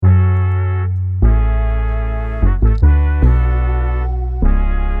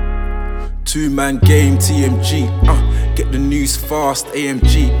Two-man game, TMG, get the news fast,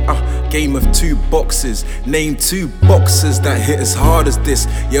 AMG, game of two boxes. Name two boxers that hit as hard as this.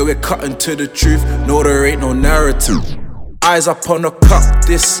 Yeah, we're cutting to the truth, no, there ain't no narrative. Eyes up on the cup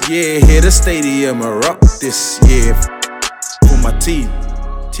this year, hear the stadium erupt this year. For my team,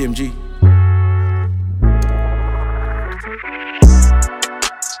 TMG.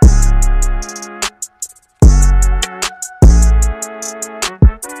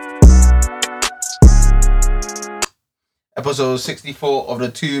 Episode 64 of the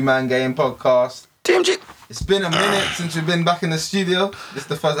Two-Man Game podcast. TMG. It's been a minute since we've been back in the studio. This is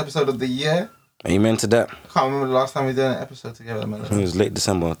the first episode of the year. Amen to that. I can't remember the last time we did an episode together, man. I think it was late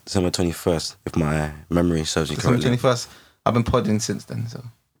December 21st, if my memory serves me December correctly. 21st. I've been podding since then, so.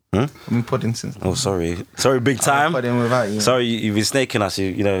 I've been podding since then. Oh, sorry. Sorry, big time. I've been podding without you. Sorry, you've been snaking us,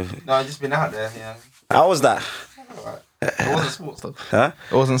 you know. No, I've just been out there, yeah. How was that? Alright. It wasn't sports, though. Huh?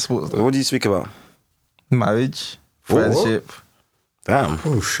 It wasn't sports, though. What did you speak about? Marriage, friendship. Damn.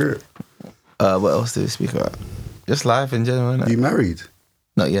 Oh shit. What else did we speak about? Just life in general, innit? You married?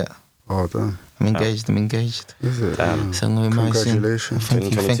 Not yet. Oh damn. I'm engaged. Is it? Damn. So I'm gonna be married soon. Congratulations. Thank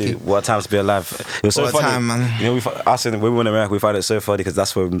you. 2022. What a time to be alive. It was so What a funny. time, man. You know, us when we were in America, we found it so funny because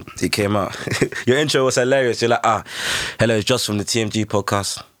that's when it came out. Your intro was hilarious. You're like, hello, it's Josh from the TMG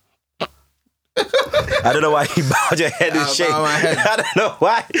podcast. I don't know why you bowed your head in shame. I don't know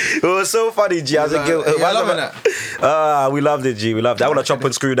why. It was so funny, G. I was like, loving that. We loved it, G. We loved it. I want to chop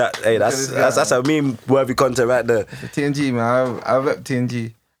and screw that. Hey, that's a meme-worthy content right there. The TNG, man. I rep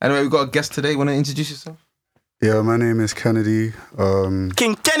TNG. Anyway, we got a guest today. Want to introduce yourself? Yeah, my name is Kennedy.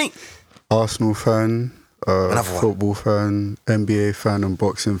 King Kenny. Arsenal fan, Another one. football fan, NBA fan, and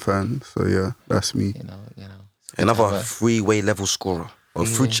boxing fan. So yeah, that's me. You know. Another three-way level scorer. Or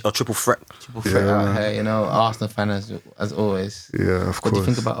triple threat. Triple threat out here, you know. Arsenal fan as always. Yeah, of course. What do you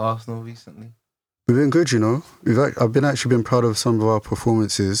think about Arsenal recently? We've been good, you know. I've been proud of some of our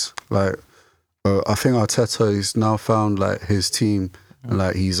performances. Like, I think Arteta is now found like his team, and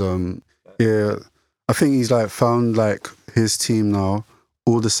like he's I think he's like found like his team now.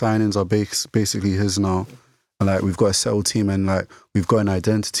 All the signings are basically his now, and like we've got a settled team, and like we've got an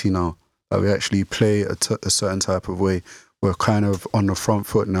identity now. Like we actually play a certain type of way. We're kind of on the front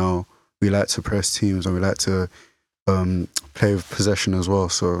foot now. We like to press teams, and we like to play with possession as well.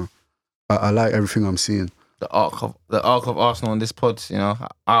 So I like everything I'm seeing. The arc of Arsenal on this pod, you know.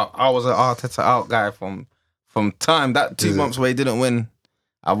 I was an Arteta out guy from time. That 2 months where he didn't win,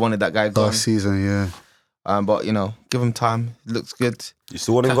 I wanted that guy gone. Last season, yeah. But you know, give him time. It looks good. You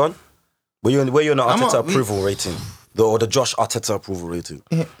still want him gone? Were you on the Arteta approval rating? Or the Josh Arteta approval rating?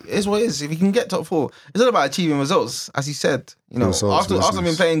 It is what it is. If you can get top four, it's all about achieving results, as he said. You know, Arsenal have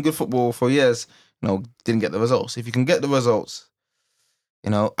been playing good football for years. You know, didn't get the results. If you can get the results,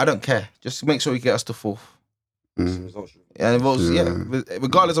 you know, I don't care. Just make sure you get us to fourth. And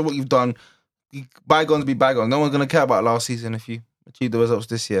regardless of what you've done, bygones be bygones. No one's gonna care about last season if you achieve the results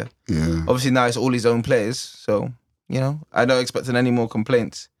this year. Yeah. Obviously now it's all his own players, so you know, I don't expect any more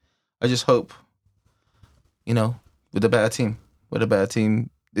complaints. I just hope, you know, with a better team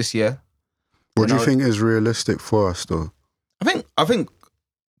this year. What do you think is realistic for us, though? I think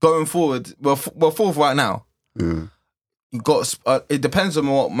going forward, we're fourth right now. Yeah. You got it depends on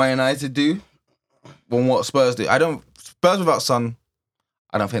what Man United do, on what Spurs do. Spurs without Son,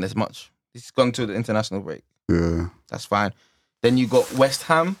 I don't think there's much. He's gone to the international break. Yeah. That's fine. Then you got West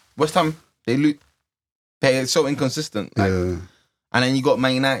Ham. They're so inconsistent. Like, Yeah. And then you got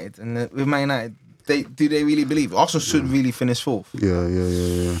Man United, and with Man United, do they really believe Arsenal should really finish fourth?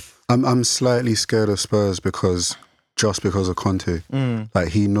 Yeah. I'm slightly scared of Spurs because of Conte. Like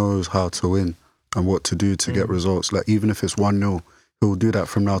he knows how to win and what to do to get results. Like even if it's 1-0, he'll do that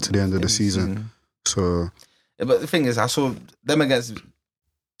from now to the end of the season. So, yeah, but the thing is, I saw them against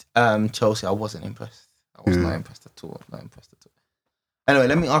Chelsea. I wasn't impressed. I was not impressed at all. Anyway,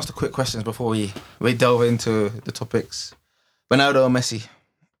 let me ask the quick questions before we delve into the topics. Ronaldo or Messi?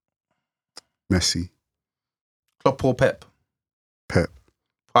 Messi. Klopp or Pep? Pep.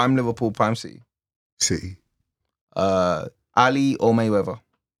 Prime Liverpool, Prime City. City. Ali or Mayweather?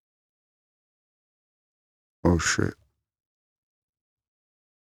 Oh shit.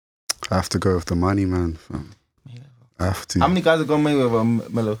 I have to go with the money, man. I have to. How many guys have gone Mayweather,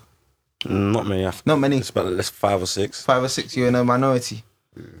 Melo? Not many. Not many. It's about 5 or 6. 5 or 6. You're in a minority.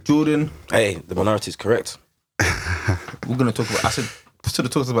 Jordan. Hey, the minority is correct. We're gonna talk about. I should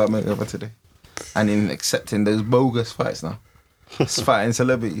have talked about Mayweather today, and in accepting those bogus fights now. It's fighting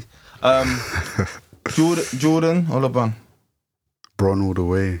celebrities. Jordan or LeBron? Bron all the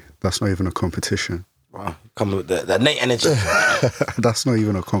way. That's not even a competition. Wow, come with the Nate energy. That's not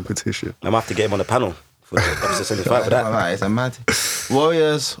even a competition. I'm gonna have to get him on the panel for episode 75 for that. It's a mad.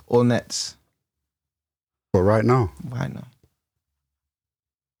 Warriors or Nets? But right now,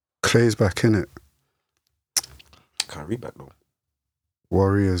 Clay's back in it. Can't read back though.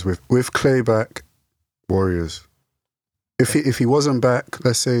 Warriors with Clay back. Warriors. If he wasn't back,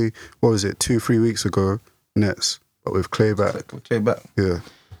 let's say, what was it, 2-3 weeks ago, Nets. But with Clay back. Yeah.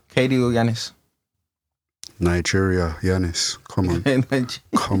 KD or Giannis? Nigeria, Giannis. Come on.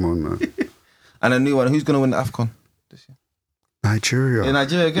 Come on, man. And a new one. Who's going to win the AFCON this year? Nigeria. In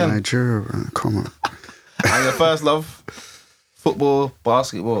Nigeria again? Nigeria, man. Come on. And your first love? Football,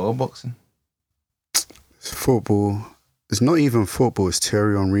 basketball, or boxing? Football. It's not even football. It's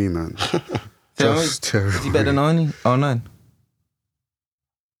Thierry Henry, man. Just Thierry Henry. Is he better than Arnie? Oh, no.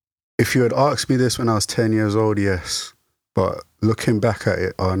 If you had asked me this when I was 10 years old, yes. But looking back at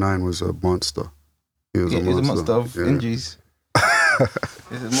it, R9 was a monster. He was a monster of injuries.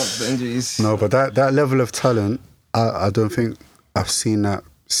 He's a monster of injuries. No, but that level of talent, I don't think I've seen that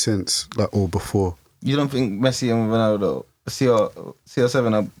since, like, or before. You don't think Messi and Ronaldo,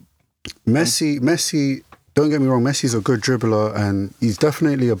 CR7 are... Messi, don't get me wrong, Messi's a good dribbler and he's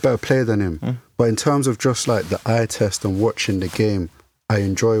definitely a better player than him. But in terms of just like the eye test and watching the game, I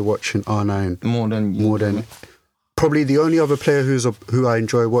enjoy watching R9 more than probably the only other player who I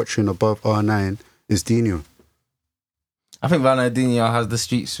enjoy watching above R9 is Dino. I think Ronaldinho has the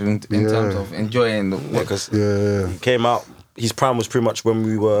streets in terms of enjoying the work. Because he came out, his prime was pretty much when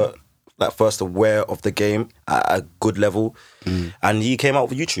we were like first aware of the game at a good level, and he came out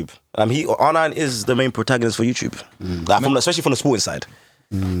with YouTube. R9 is the main protagonist for YouTube, like especially from the sporting side.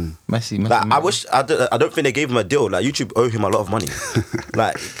 Messi. Like, I don't think they gave him a deal. Like YouTube owe him a lot of money.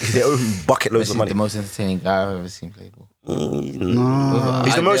 Like they owe him bucket loads of money. The most entertaining guy I've ever seen play ball. No,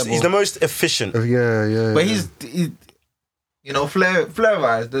 he's the most efficient. Yeah. But he's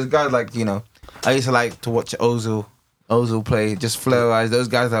flair-wise. There's guys like I used to like to watch Ozil play, just flair-wise. Those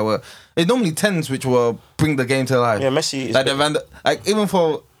guys that were it's normally 10s which will bring the game to life. Yeah, Messi is like even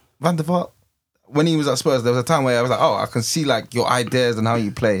for Van der Vaart. When he was at Spurs, there was a time where I was like, I can see like your ideas and how you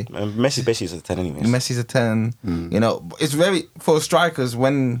play. And Messi basically is a 10 anyways. Messi's a 10. It's very, for strikers,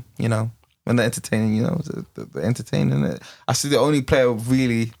 when they're entertaining, they're entertaining it. I see the only player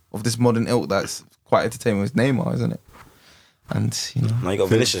really of this modern ilk that's quite entertaining is Neymar, isn't it? And, now you got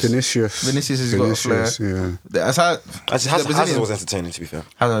Vinicius. Vinicius has got a flair. Yeah. Hazard was entertaining, to be fair.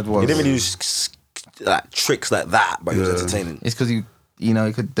 Hazard was. He didn't really use like tricks like that, but he was entertaining. It's because he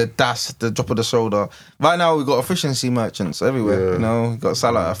could the dash, the drop of the shoulder. Right now we've got efficiency merchants everywhere. We've got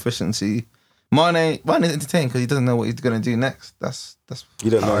Salah efficiency. Mane's entertaining because he doesn't know what he's gonna do next. That's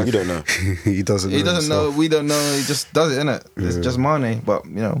you don't know. You don't know. He doesn't know. We don't know. He just does it, innit? It's just Mane. But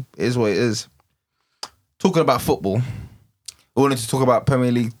it is what it is. Talking about football, we wanted to talk about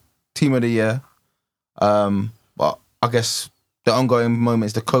Premier League Team of the Year. But I guess the ongoing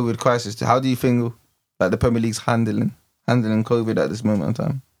moments, the COVID crisis. How do you feel like the Premier League's handling COVID at this moment in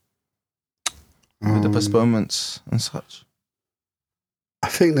time? With the postponements and such. I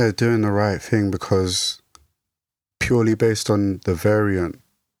think they're doing the right thing because purely based on the variant,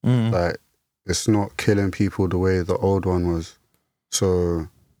 like it's not killing people the way the old one was. So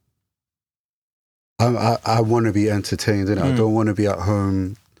I want to be entertained, innit? I don't want to be at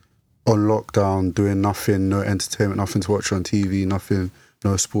home on lockdown doing nothing, no entertainment, nothing to watch on TV, nothing,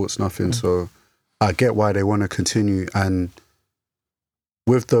 no sports, nothing. So I get why they want to continue. And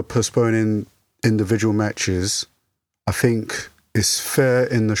with the postponing individual matches, I think it's fair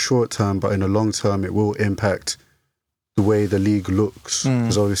in the short term, but in the long term, it will impact the way the league looks.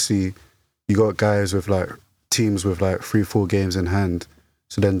 Because obviously, you got guys with like teams with like 3-4 games in hand.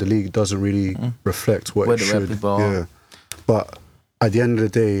 So then the league doesn't really reflect what it should. Yeah. But at the end of the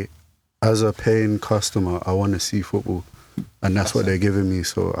day, as a paying customer, I want to see football. And that's what they're giving me,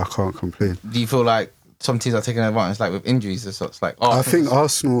 so I can't complain. Do you feel like some teams are taking advantage, like with injuries and such? Like, I think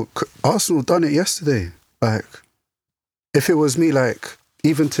Arsenal done it yesterday. Like, if it was me, like,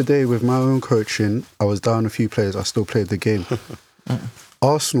 even today with my own coaching, I was down a few players, I still played the game.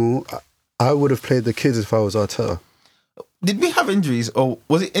 Arsenal, I would have played the kids if I was Arteta. Did we have injuries, or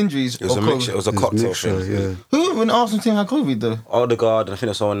was it injuries? It was a mixture. It was a cocktail thing. Yeah. Who in the Arsenal team had COVID though? Odegaard, and I think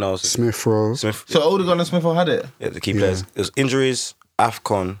there's someone else. Smith Rowe. So Odegaard and Smith Rowe had it. Yeah, the key players. It was injuries,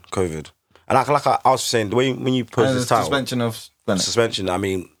 AFCON, COVID, and like I was saying, the way when you post this title, suspension. I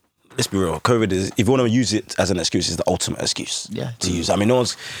mean, let's be real. COVID is, if you want to use it as an excuse, it's the ultimate excuse to use. I mean, no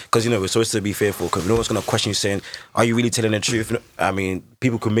one's, because we're supposed to be fearful. Because no one's going to question you saying, "Are you really telling the truth?" I mean,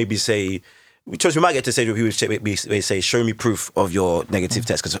 people could maybe say, Trust me, we might get to the stage where people say, show me proof of your negative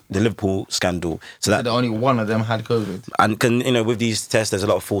test, because the Liverpool scandal. So that only one of them had COVID. And with these tests, there's a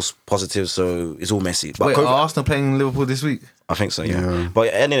lot of false positives, so it's all messy. But wait, are Arsenal playing Liverpool this week? I think so, yeah. But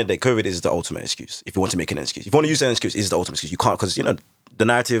at the end of the day, COVID is the ultimate excuse. If you want to make an excuse, if you want to use an excuse, it's the ultimate excuse. You can't, because the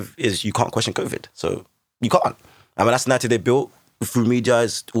narrative is you can't question COVID, so you can't. I mean, that's the narrative they built through media,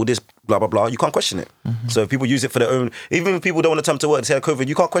 is all this blah blah blah. You can't question it. Mm-hmm. So if people use it for their own, even if people don't want to come to work and say COVID,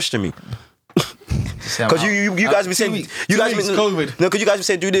 you can't question me. Because you guys be saying COVID. No, because you guys be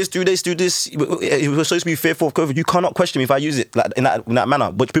saying do this. It was supposed to be fearful of COVID. You cannot question me if I use it like in that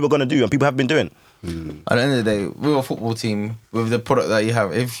manner, which people are going to do and people have been doing. At the end of the day, with a football team, with the product that you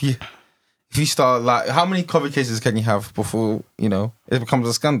have, if you start like, how many COVID cases can you have before it becomes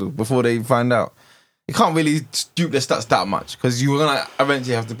a scandal? Before they find out, you can't really dupe the stats that much, because you're gonna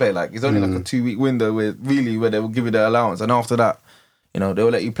eventually have to play. Like, it's only like a 2-week window where they will give you the allowance, and after that, they will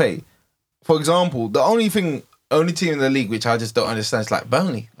let you play. For example, the only team in the league which I just don't understand is like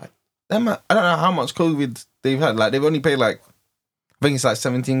Burnley. Like, them, I don't know how much COVID they've had. Like, they've only played I think it's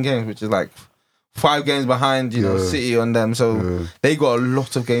 17 games, which is 5 games behind, City on them. So they got a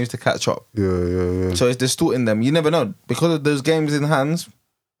lot of games to catch up. Yeah. So it's distorting them. You never know, because of those games in hands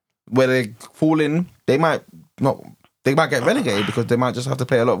where they fall in, they might get relegated, because they might just have to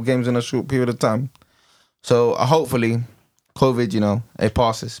play a lot of games in a short period of time. So hopefully, COVID, it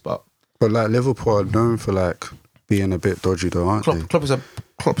passes, But Liverpool are known for being a bit dodgy, though, aren't they?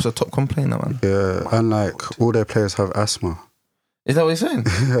 Klopp's a top complainer, man. Yeah, and all their players have asthma. Is that what you're saying?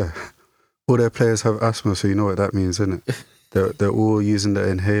 Yeah, all their players have asthma, so you know what that means, isn't it? They're all using the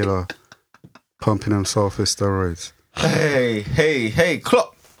inhaler, pumping themselves with steroids. Hey,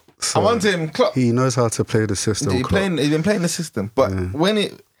 Klopp. So I want him, Klopp. He knows how to play the system. He's been playing the system, but when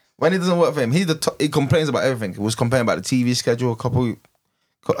it doesn't work for him, he complains about everything. He was complaining about the TV schedule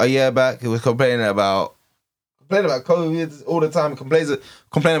a year back. He was complaining about COVID all the time. Complaining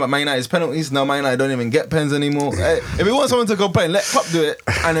about Man United's penalties. Now Man United don't even get pens anymore. Hey, if you want someone to complain, let Klopp do it,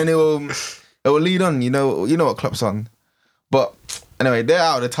 and then it will lead on. You know what Klopp's on. But anyway, they're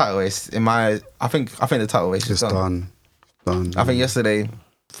out of the title race. I think the title race is done. I think yesterday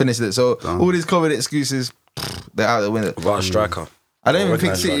finished it. So all these COVID excuses, they're out of the window. About a striker. I don't even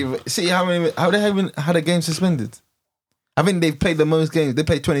think City how they haven't had a game suspended. I think they've played the most games. They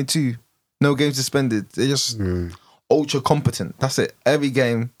played 22. No games suspended. They're just ultra competent. That's it. Every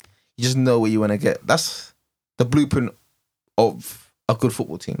game, you just know what you want to get. That's the blueprint of a good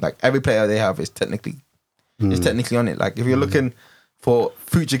football team. Like, every player they have is technically on it. Like, if you're looking for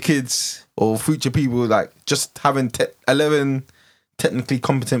future kids or future people, just having 11 technically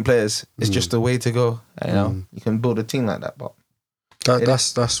competent players is just the way to go. You can build a team like that, but.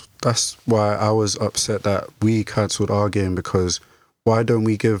 That's why I was upset that we cancelled our game, because why don't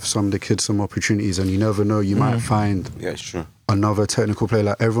we give some of the kids some opportunities? And you never know, you might find it's true. Another technical player.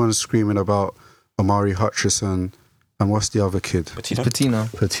 Like, everyone's screaming about Amari Hutchison and what's the other kid? Patino.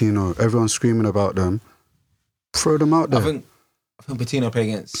 Everyone's screaming about them. Throw them out there. I think Patino played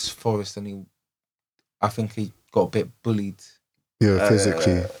against Forest and I think he got a bit bullied. Yeah,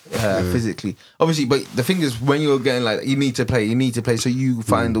 physically. Physically. Obviously, but the thing is, when you're getting you need to play, so you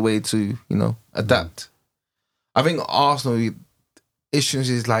find a way to, adapt. I think Arsenal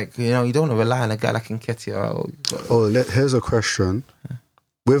issues is you don't want to rely on a guy like Nketiah. Here's a question.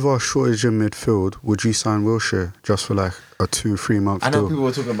 With our shortage in midfield, would you sign Wilshere just for a 2-3 month deal? I know people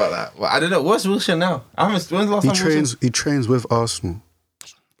were talking about that. Well, I don't know. What's Wilshere now? When's the last time he trains with Arsenal.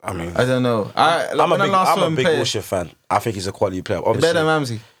 I mean, I don't know. I'm a big Wilshere fan. I think he's a quality player. Obviously, better than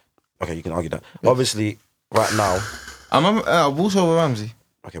Ramsey. Okay, you can argue that. Obviously, right now, I'm Wilshere over Ramsey.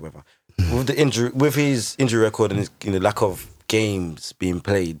 Okay, whatever. With his injury record and his lack of games being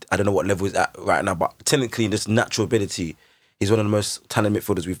played, I don't know what level he's at right now. But technically, in this natural ability, he's one of the most talented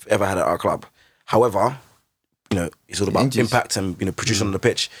midfielders we've ever had at our club. However, it's all about impact and producing on the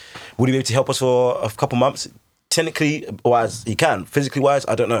pitch. Would he be able to help us for a couple months? Technically wise, he can. Physically wise,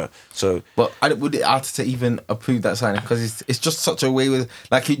 I don't know. So, but would Arteta even approve that signing? Because it's just such a way with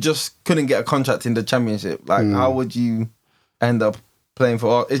he just couldn't get a contract in the Championship. How would you end up playing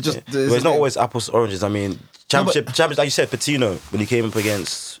for? It's just it's not always apples to oranges. I mean, Championship, like you said, Patino, when he came up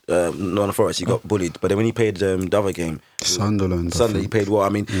against Nottingham Forest, he got bullied. But then when he played the other game, Sunderland, he played well. I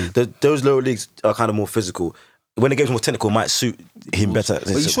mean, those lower leagues are kind of more physical. When the game's more technical, it might suit him better. But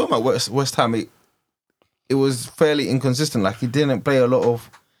you saw him at West Ham. It was fairly inconsistent. He didn't play a lot of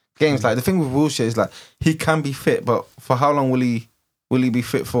games. The thing with Wilshere is he can be fit, but for how long will he be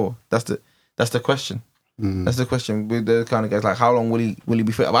fit for? That's the question. That's the question with the kind of guys. Like, how long will he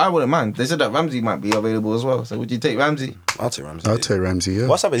be fit? But I wouldn't mind. They said that Ramsey might be available as well. So would you take Ramsey? I'll take Ramsey. I'll take Ramsey. Yeah.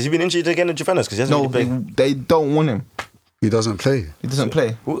 What's up? Has he been injured again in Juventus? Because he hasn't really played. They don't want him. He doesn't play. He doesn't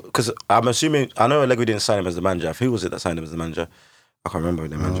play. Because I'm assuming, I know LXV didn't sign him as the manager. Who was it that signed him as the manager? I can't remember who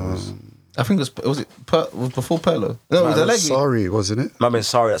the manager was. I think it was before Perlo? No, it was LXV. Sorry, wasn't it? Might have been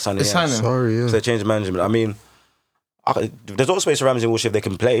Sorry that signed him. Sorry, yeah. So they changed the management. I mean, there's also space for Ramsey and Wilshere if they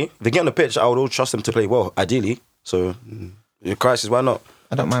can play. If they get on the pitch, I would all trust them to play well, ideally. So, your crisis, why not?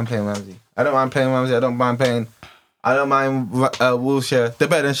 I don't mind playing Ramsey. I don't mind Wilshere. They're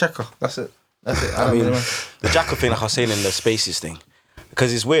better than Xhaka. That's it. I mean, the Xhaka thing, like I was saying in the spaces thing,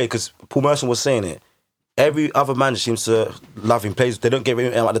 because it's weird, because Paul Merson was saying it. Every other manager seems to love him. Players, they don't get rid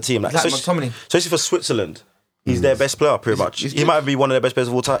of him out of the team. Like McTominay. Especially for Switzerland. He's their best player, pretty much. He might be one of their best players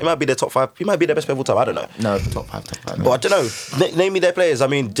of all time. He might be their top 5. He might be their best player of all time. I don't know. No, top 5. But I don't know. Name me their players. I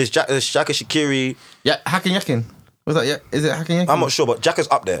mean, there's Xhaka, Shaqiri. Yeah, Hakim Yakin. Was that? Yeah, is it Hakim Yakin? I'm not sure, but Xhaka's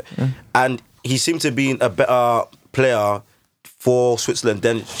up there, and he seemed to be a better player for Switzerland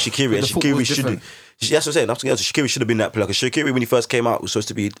than Shaqiri. And Shaqiri should. That's what I'm saying. Shaqiri should have been that player. Because Shaqiri, when he first came out, was supposed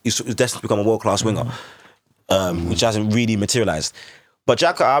to be. He was destined to become a world-class winger, which hasn't really materialised. But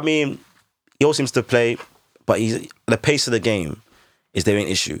Xhaka, I mean, he all seems to play. But the pace of the game is their main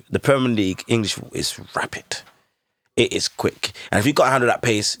issue. The Premier League English is rapid. It is quick. And if you got to handle that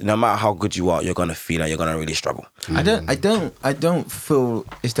pace, no matter how good you are, you're going to feel like you're going to really struggle. I don't feel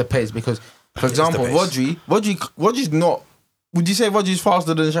it's the pace because, for example, Rodri's not... Would you say Rodri's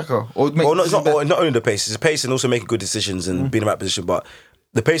faster than Xhaka? Not only the pace. It's the pace and also making good decisions and being in the right position. But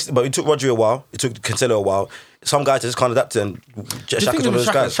the pace... But it took Rodri a while. It took Cancelo a while. Some guys just can't adapt to, and Xhaka's one of those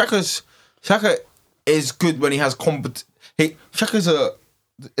guys. Xhaka is good when he has Xhaka's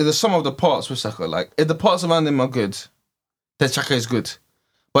the sum of the parts with Xhaka. Like, if the parts around him are good, then Xhaka is good.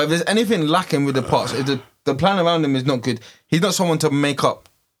 But if there's anything lacking with the parts, if the plan around him is not good, he's not someone to make up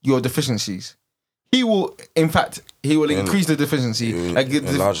your deficiencies. He will, in fact, increase the deficiency.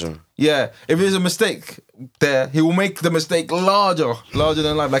 Enlarge him. Yeah. If there's a mistake there, he will make the mistake larger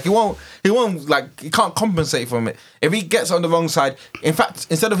than life. Like, he can't compensate from it. If he gets on the wrong side, in fact,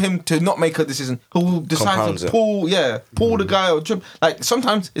 instead of him to not make a decision, he'll decide to pull the guy or trip. Like,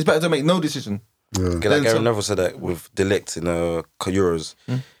 sometimes it's better to make no decision. Yeah. Like Gary Neville said that with De Ligt in the Euros.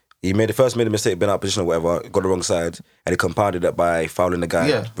 He made a mistake, been out of position or whatever, got the wrong side, and he compounded that by fouling the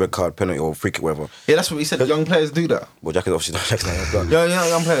guy, red card, penalty, or free kick, whatever. Yeah, that's what he said. Young players do that. Well, Jack is obviously not.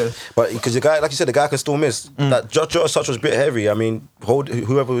 Young players. But because the guy, like you said, the guy can still miss. That Jota as such was a bit heavy. I mean,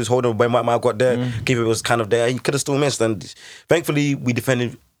 whoever was holding when might have got there, keeper was kind of there. He could have still missed. And thankfully, we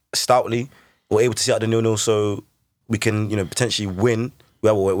defended stoutly. We were able to see out the 0-0, so we can, potentially win.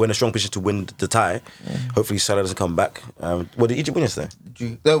 We're in a strong position to win the tie. Hopefully Salah doesn't come back. Did Egypt win yesterday?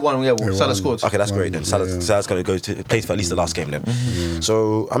 They won, Salah scored. Okay, that's great then. Salah's going to go to play for at least the last game then.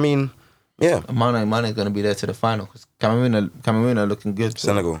 So, I mean, yeah. Mane's going to be there to the final because Cameroon are looking good.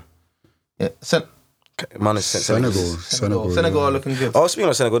 Senegal. Yeah, Senegal are looking good. Oh, speaking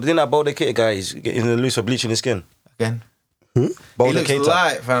of Senegal, didn't that Balde Keita guy, he's getting the loose for bleaching his skin? Again? Who? He looks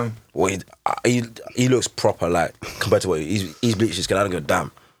light, fam. Well, he looks proper light compared to what he's bleached his skin. I don't give a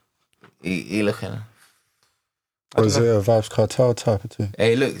damn. He looking. Was it a Vibes Cartel type of thing?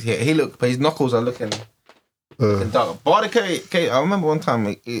 Yeah, he looked, but his knuckles are looking dark. Balde Keita, I remember one time,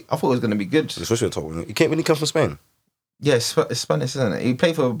 I thought it was going to be good. Especially the top one. He came from Spain. Yeah, it's Spanish, isn't it? He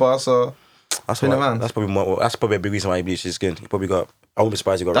played for Barca. That's probably a big reason why he bleached his skin. He probably got. I wouldn't be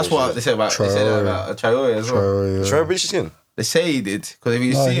surprised he got. That's what they say about Traore as well. Traore bleached his skin. They say he did because if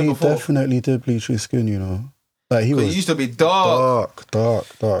you see him before, he definitely did bleach his skin. Like he used to be dark.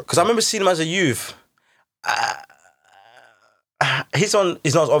 Because I remember seeing him as a youth. He's not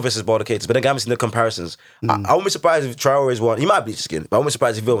as obvious as Balde Keita, but then I haven't seen the comparisons. I wouldn't be surprised if Traore is one. He might bleach his skin, but I wouldn't be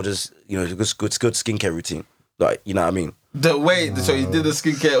surprised if he was just good skincare routine. Like, you know what I mean? So he did the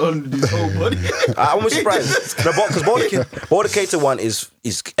skincare on his whole body. I wouldn't be surprised. Because Balde Keita one is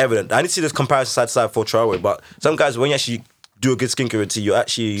evident. I need to see this comparison side to side for Traore, but some guys, when you actually do a good skincare routine, you're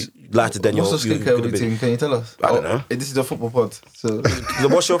actually lighter than your... What's the skincare routine? Can you tell us? I don't know. This is a football pod. So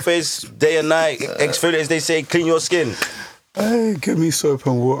wash your face day and night. Exfoliate, as they say, clean your skin. Hey, give me soap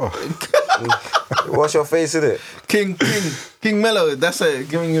and water. Wash your face, innit? King Mello, that's it.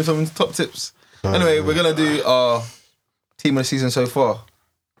 Giving you some top tips. Anyway, we're going to do our team of the season so far.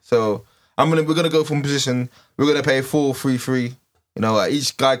 So we're going to go from position. We're going to play 4-3-3.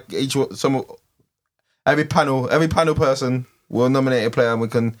 Every panel person will nominate a player and we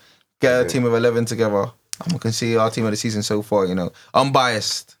can get a team of 11 together. And we can see our team of the season so far,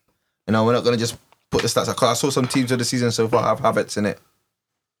 Unbiased. We're not going to just put the stats out. Because I saw some teams of the season so far have habits in it.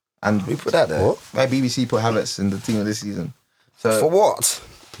 And we put that there. What? My BBC put Havertz in the team of this season. So for what?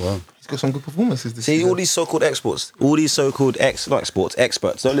 Wow. He's got some good performances this season. See, all these so-called experts,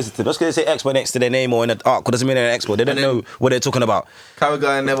 don't listen to them. Just because they say expert next to their name or in an article doesn't mean they're an expert. They don't know what they're talking about.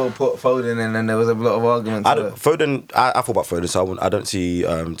 Carragher and Neville put Foden in, and there was a lot of arguments. I thought about Foden, so I don't see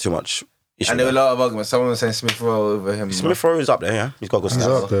too much issue. And there were a lot of arguments. Someone was saying Smith Rowe over him. Smith Rowe is up there, yeah. He's got good stats. He's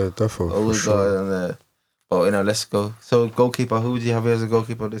up there, definitely. Always sure. But let's go. So goalkeeper, who would you have as a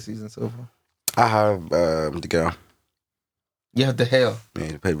goalkeeper this season so far? I have De Gea. You have De Gea. Yeah,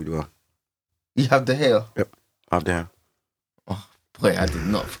 he played really well. You have De Gea? Yep, I have De Gea. Oh, boy, I did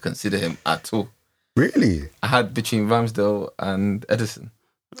not consider him at all. Really? I had between Ramsdale and Edison.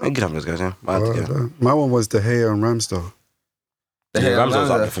 I can have those guys, yeah. My one was De Gea and Ramsdale. Ramsdale's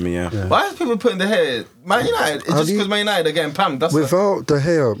up there for me, yeah. Why are people putting De Gea? Man United, it's just because Man United are getting pammed. Without De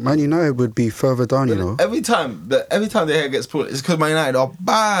Gea, Man United would be further down, you know. Every time De Gea gets pulled, it's because Man United are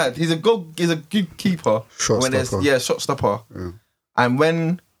bad. He's a good keeper. Shot stopper. Yeah. And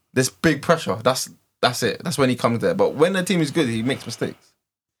when there's big pressure, that's it. That's when he comes there. But when the team is good, he makes mistakes.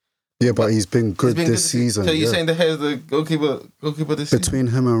 Yeah, but he's been good this season. So you're saying De Gea is the goalkeeper this season? Between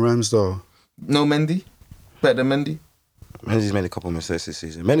him and Ramsdale. No Mendy? Better than Mendy? Mendy's made a couple of mistakes this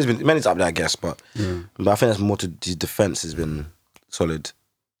season. Mendy's up there, I guess, but I think that's more to his defence has been solid.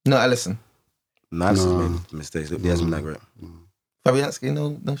 No, Alisson. Alisson's made mistakes. He hasn't been that great. Fabianski,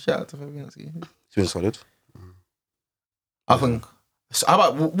 no shout out to Fabianski. He's been solid. I think. How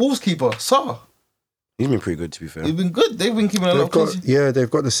about Wolves keeper, Sarr? He's been pretty good, to be fair. He's been good. They've been keeping a lot of clean sheets. Yeah, they've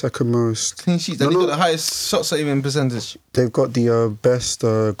got the second most clean sheets. They've got the highest shot saving percentage. They've got the best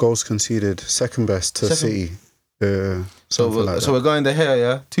goals conceded, second best to City. So we're going De Gea,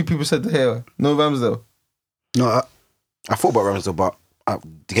 yeah? 2 people said De Gea. No Ramsdale. No, I thought about Ramsdale, but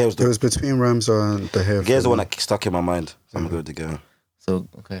De Gea was it was between Ramsdale and De Gea. De Gea's the one that stuck in my mind. So I'm going to go with De Gea. So,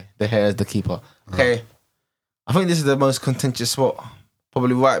 okay. De Gea is the keeper. Okay. I think this is the most contentious spot.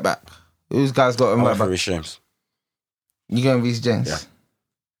 Probably right back. Who's guys got him right back? Reece James. You going Reece James? Yeah.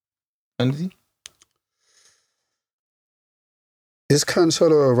 And is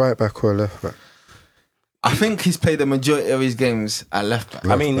Cancelo a right back or a left back? I think he's played the majority of his games at left back.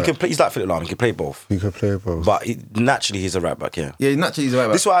 He can play. He's like Philip Lahm. He can play both. He can play both. But naturally, he's a right back. Yeah. Yeah, naturally he's a right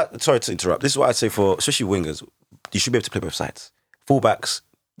back. This is why. Sorry to interrupt. This is why I say for especially wingers, you should be able to play both sides. Fullbacks,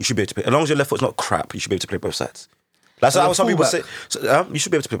 you should be able to play. As long as your left foot's not crap, you should be able to play both sides. That's how some people say. So, you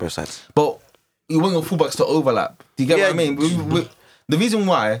should be able to play both sides. But you want your fullbacks to overlap. Do you get what I mean? The reason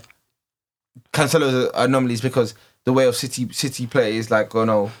why Cancelo is an anomaly is because the way of City play is like, oh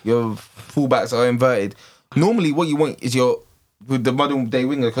no, your fullbacks are inverted. Normally, what you want is with the modern day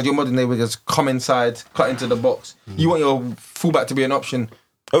winger, because your modern day wingers come inside, cut into the box. You want your fullback to be an option.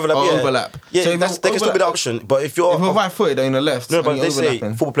 Overlap. Yeah, so they can still be the option. But if you're right-footed on the left, no, but they say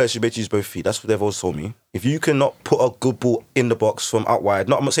football players should be able to use both feet. That's what they've always told me. If you cannot put a good ball in the box from out wide,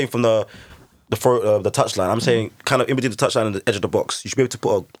 I'm not saying from the touchline. I'm saying kind of in between the touchline and the edge of the box. You should be able to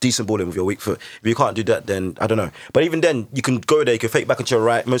put a decent ball in with your weak foot. If you can't do that, then I don't know. But even then, you can go there. You can fake back into your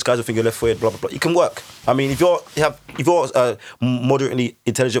right. Most guys will think you're left footed. Blah blah blah. You can work. I mean, if you're a moderately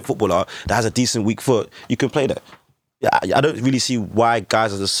intelligent footballer that has a decent weak foot, you can play that. Yeah, I don't really see why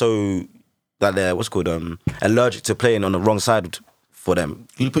guys are just so that they're allergic to playing on the wrong side for them.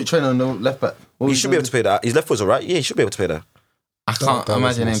 You put Trent on the left back. He should be able to play that. His left foot's alright. Yeah, he should be able to play that. I can't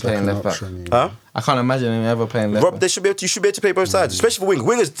imagine him playing left back. I can't imagine him ever playing left back. You should be able to play both sides, especially for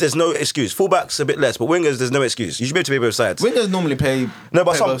wingers. There's no excuse. Fullbacks a bit less, but wingers there's no excuse. You should be able to play both sides. Wingers normally play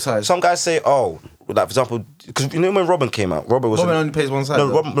both sides. Some guys say, like for example, because you know when Robin came out, Robin only plays one side.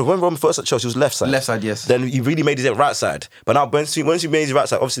 No, when Robin first at Chelsea, he was left side. Left side, yes. Then he really made his right side. But now once he made his right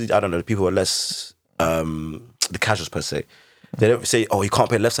side, obviously I don't know, the people are less the casuals per se. They don't say, he can't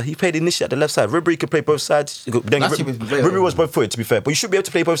play left side. He played initially at the left side. Ribery could play both sides. Ribery was both footed, to be fair. But you should be able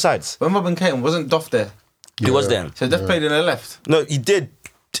to play both sides. When Robin came, wasn't Duff there? He was there. So Duff played in the left? No, he did.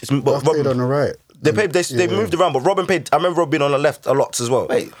 Duff played on the right. They moved around, but Robin played. I remember Robin being on the left a lot as well.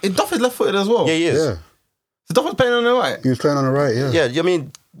 Wait, Duff is left footed as well? Yeah, he is. Yeah. So Duff was playing on the right? He was playing on the right, yeah. Yeah, I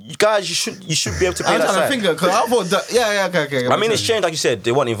mean, you guys, you should be able to play that side. I'm trying to think, because I thought that, okay. I mean, it's changed, like you said.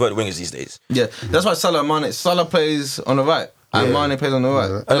 They want inverted wingers these days. Yeah, that's why Salah plays on the right. And Mane plays on the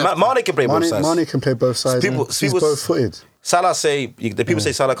right. And Mane can play both sides. Mane can play both sides. He's both footed. Salah the people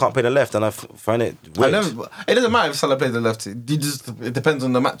say Salah can't play the left, and I find it weird. It doesn't matter if Salah plays the left. It depends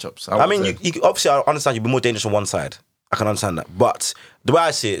on the matchups. I mean, you obviously I understand you'd be more dangerous on one side. I can understand that, but the way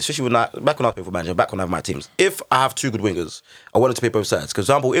I see it, especially back when I was playing for manager, back when I have my teams, if I have two good wingers, I want them to play both sides. For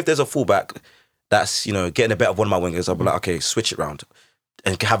example, if there's a fullback that's getting the better of one of my wingers, I'll be like, okay, switch it round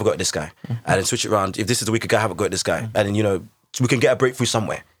and have a go at this guy, and then switch it round. If this is the weaker guy, have a go at this guy, and then we can get a breakthrough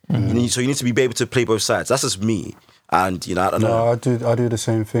somewhere. So you need to be able to play both sides. That's just me. And, I don't know. I do the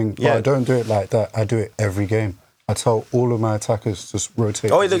same thing. But I don't do it like that. I do it every game. I tell all of my attackers to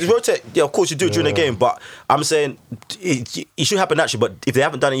rotate. Oh, they rotate. Yeah, of course you do it during the game. But I'm saying it should happen naturally. But if they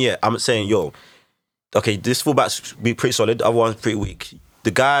haven't done it yet, I'm saying, okay, this fullback's be pretty solid. The other one's pretty weak.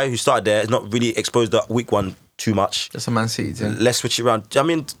 The guy who started there is not really exposed to weak one too much. That's a Man City team. Let's switch it around. I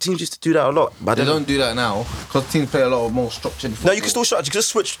mean, teams used to do that a lot. But they don't do that now because teams play a lot of more structured football. No, you can still structure. You can just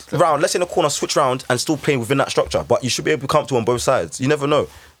switch round. Let's say in the corner, switch round and still playing within that structure. But you should be able to be comfortable on both sides. You never know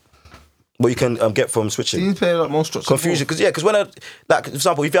what you can get from switching. Teams play a lot more structured. Confusion. Because when, for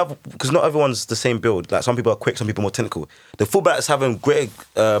example, if you have, because not everyone's the same build. Like some people are quick, some people are more technical. The fullback is having great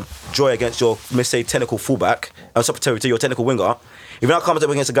joy against your, let's say, technical fullback and supplementary to your technical winger. If you're not coming up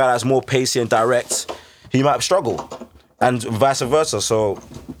against a guy that's more pacey and direct, he might struggle. And vice versa. So,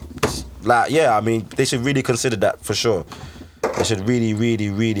 I mean, they should really consider that for sure. They should really, really,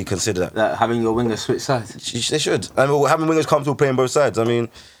 really consider that. Having your wingers switch sides. They should. I mean, having wingers comfortable playing both sides. I mean,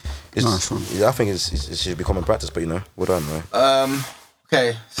 I think it should be common practice, but what do I know?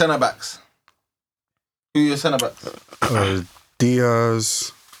 Okay, centre backs. Who are your centre backs?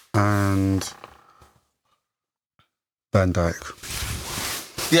 Diaz and Van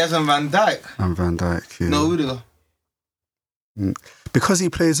Dijk. Diaz and Van Dijk? And Van Dijk, yeah. No Rudiger. Because he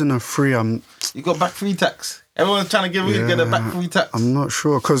plays in a three, You got back three tacks. Everyone's trying to give Rudiger the back three tacks. I'm not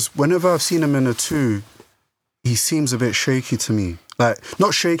sure, because whenever I've seen him in a two, he seems a bit shaky to me. Like,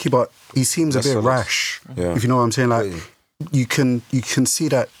 not shaky, but he seems a bit rash. Yeah. If you know what I'm saying. Like, you can see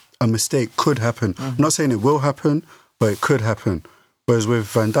that a mistake could happen. I'm not saying it will happen, but it could happen. Whereas with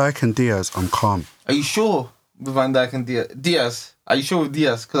Van Dijk and Diaz, I'm calm. Are you sure with Van Dijk and Diaz? Are you sure with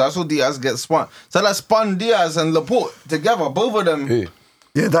Diaz? Because I saw Diaz get spun. So that spun Diaz and Laporte together, both of them. Hey.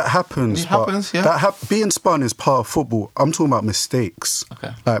 Yeah, that happens. It happens, yeah. Being spun is part of football. I'm talking about mistakes.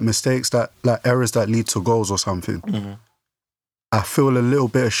 Okay. Like mistakes like errors that lead to goals or something. Mm-hmm. I feel a little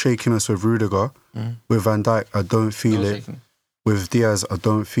bit of shakiness with Rudiger. Mm-hmm. With Van Dijk, I don't feel it. Shaking. With Diaz, I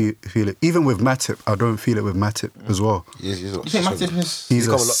don't feel it. Even with Matip, I don't feel it with Matip as well. You think Matip is... He's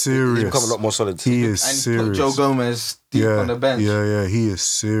serious. He's become a lot more solid. He is serious. And Joe Gomez deep on the bench. Yeah, he is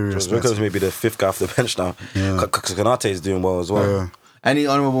serious. Joe Gomez may be the fifth guy off the bench now. Because Konate is doing well as well. Yeah. Any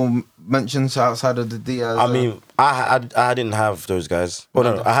honourable mentions outside of the Diaz? I mean, I didn't have those guys.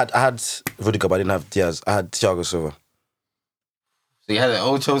 Well, no, I had Rudiger, but I didn't have Diaz. I had Thiago Silva. So you had an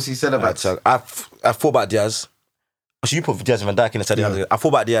old Chelsea centre-backs. I thought about Diaz. So you put Diaz and Van Dijk in the study. I thought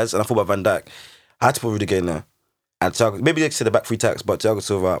about Diaz and I thought about Van Dijk. I had to put Rudiger in there. And Thiago, maybe they said the back three tacks, but Thiago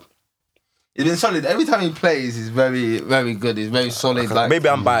Silva. He's been solid. Every time he plays, he's very, very good. He's very solid. Like, maybe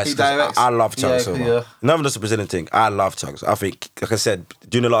I'm biased. I love Thiago Silva. Yeah. Not even just a Brazilian thing. I love Thiago. I think, like I said,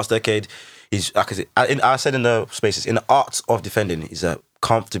 during the last decade, he's, like I said in the spaces, in the art of defending, he's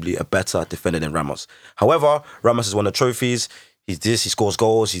comfortably a better defender than Ramos. However, Ramos has won the trophies. He's this, he scores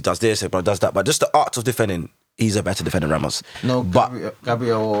goals, he does this, he does that. But just the art of defending, he's a better defender than Ramos. No, but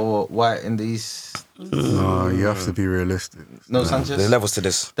Gabriel or White in these. No, you have to be realistic. No, Sanchez. There's levels to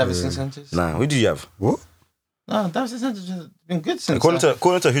this. Davinson Sanchez. Nah, who do you have? What? No, Davinson Sanchez has been good since.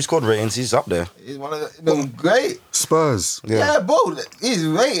 According to who scored ratings, he's up there. He's one of the been great. Spurs. Yeah, bro, he's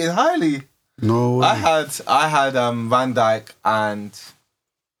rated highly. No way. I had Van Dijk and.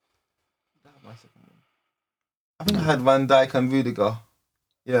 I think I had Van Dijk and Rudiger.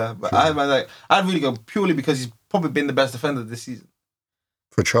 Yeah, but I had Van Dijk. I had Rudiger purely because he's probably been the best defender this season.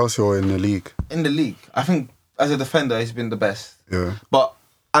 For Chelsea or in the league? In the league. I think as a defender, he's been the best. Yeah. But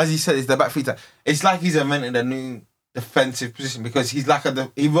as he said, it's the back three. It's like he's invented a new defensive position because he's like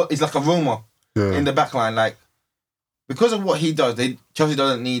a Roma in the back line. Like, because of what he does, Chelsea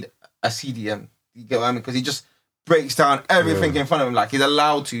doesn't need a CDM. You get what I mean? Because he just breaks down everything in front of him. Like, he's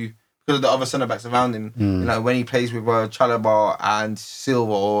allowed to, because of the other centre-backs around him. You know, when he plays with Chalobah and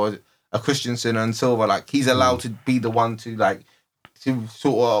Silva or a Christensen and Silva, like, he's allowed to be the one to, like, to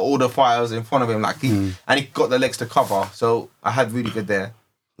sort of all the fires in front of him. Like, and he got the legs to cover. So I had really good there.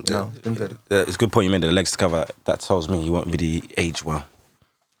 You know, it's been good. It's a good point you made, the legs to cover. That tells me he won't really age well.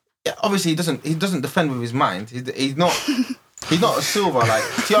 Yeah, obviously he doesn't defend with his mind. He's not a Silva, like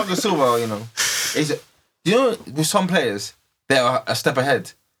Thiago Silva, you know. You know, with some players, they're a step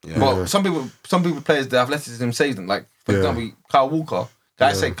ahead. Yeah. But some people players, their athleticism saves them. Like, for example, Kyle Walker.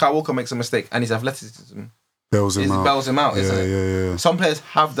 Guys say Kyle Walker makes a mistake and his athleticism bells him out. Yeah. Some players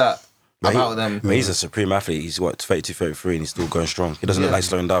have that about them. But he's a supreme athlete. He's 32, 33 and he's still going strong. He doesn't look like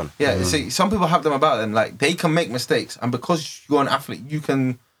slowing down. Yeah, see, some people have them about them. Like, they can make mistakes, and because you're an athlete, you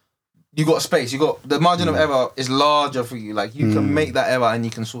got space. You got the margin of error is larger for you. Like, you can make that error and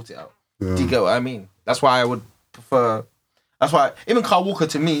you can sort it out. Yeah. Do you get what I mean? That's why I would prefer. That's why even Kyle Walker,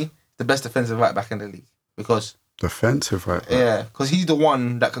 to me, the best defensive right back in the league. Because... Defensive right back? Yeah, because he's the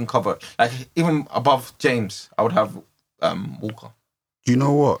one that can cover. Like, even above James, I would have Walker. Do you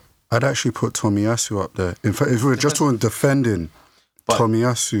know what? I'd actually put Tomiyasu up there. In fact, if we were just on defending,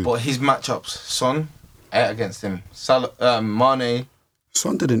 Tomiyasu. But his matchups, Son against him, Mane.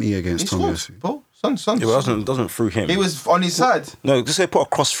 Son didn't eat against Tomiyasu. Bro, Son. Yeah, but it wasn't through him. He was on his side. No, because they put a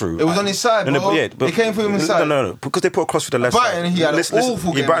cross through. It was on his side, bro. It came through his side. No, because they put a cross through the left side. Brighton, he had an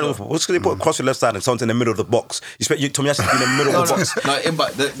awful game. Brighton awful. What's because they put a cross through the left side and someone's in the middle of the box? You expect Tomiyasu to be in the middle of the box. No,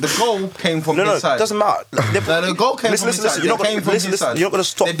 but the goal came from his side. No, it doesn't matter. The goal came from his side. You're not going to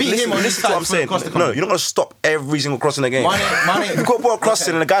stop. They beat him on his side. Listen to what I'm saying. No, you're not going to stop every single cross in the game. Mane, you got to put a cross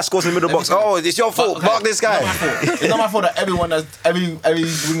in and the guy scores in the middle of the box. Oh, it's your fault. Mark this guy. It's not my fault that every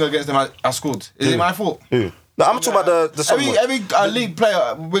winger against them has scored. Is it my fault? No, I'm talking about the someone. Every league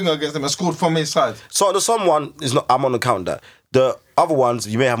player winger against them has scored from his side. So the someone is not. I'm on the count that. The other ones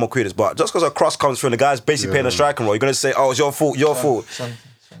you may have more credits, but just because a cross comes through and the guy's basically playing a striking role, you're gonna say, "Oh, it's your fault, your fault."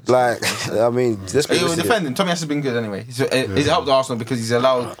 Like, I mean, this. He was defending. Tomiyasu has been good anyway. He's helped Arsenal because he's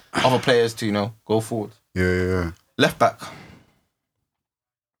allowed other players to go forward. Yeah. Left back.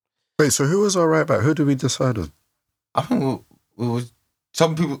 Wait, so who was our right back? Who did we decide on? I think we was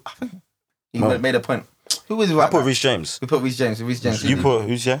some people. I think he made a point. Who was right? I put Reece James. We put Reece James. You put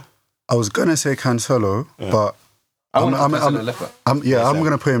who's I was gonna say Cancelo, but I'm left back. I'm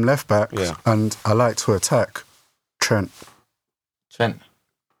gonna put him left back, and I like to attack Trent. Fair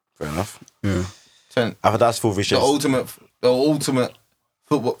enough. Yeah. Trent. I thought that's for Reece James. The ultimate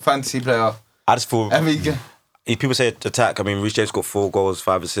football fantasy player. I just feel if people say attack, I mean Reece James got 4 goals,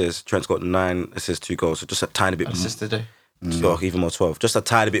 5 assists. Trent's got 9 assists, 2 goals. So just a tiny bit more. Assists today. So even more 12. Just a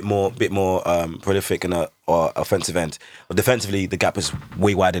tiny bit more prolific in or offensive end. But defensively, the gap is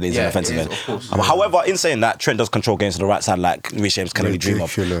way wider than it is in offensive end. Of course. However, in saying that, Trent does control games on the right side like Reece James can only dream of.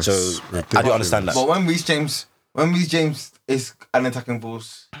 So I do understand that. But when Reece James is an attacking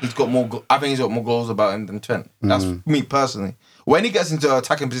force, he's got more. I think he's got more goals about him than Trent. That's me personally. When he gets into an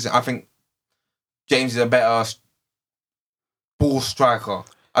attacking position, I think James is a better ball striker.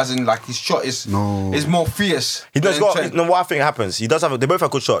 As in, like, his shot is more fierce. He does got. What I think happens, they both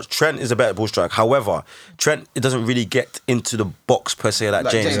have good shots. Trent is a better ball striker. However, Trent, it doesn't really get into the box per se like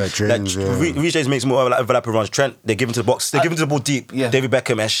James. Reece James makes more overlapping runs. Trent, they give him to the box. They give him to the ball deep. Yeah. David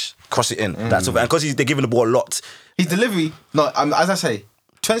Beckham-esh, cross it in. That's and because they're giving the ball a lot. His delivery, as I say,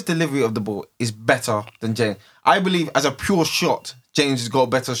 Trent's delivery of the ball is better than James. I believe as a pure shot, James has got a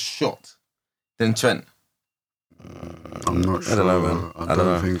better shot than Trent. I'm not sure. I don't know, man. I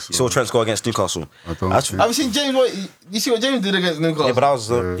don't think so. You saw Trent score against Newcastle. Have you seen James? You see what James did against Newcastle? Yeah, but that was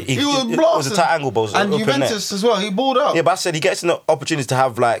he was blasting. It was a tight angle, but and Juventus as well. He balled out. Yeah, but I said he gets an opportunity to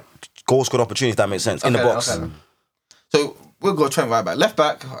have like goal scored opportunities. That makes sense in the box. Okay. So we'll go Trent right back. Left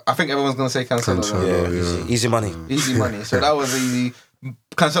back. I think everyone's gonna say Cancelo. Easy money. Easy money. So that was easy.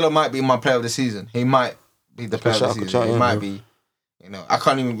 Cancelo might be my player of the season. He might be the player of the season. He might be. I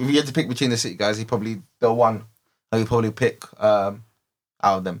can't even. If you had to pick between the City guys, he's probably the one. I would probably pick out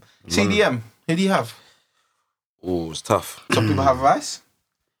of them. CDM, who do you have? Oh, it's tough. Some people have Rice.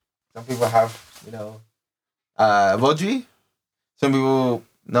 Some people have, Rodri. Some people,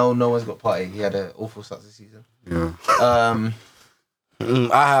 no one's got Partey. He had an awful start to the season. Yeah.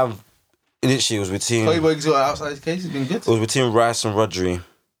 I have, initially it was between... Højbjerg's got outside his case, he's been good. It was between Rice and Rodri.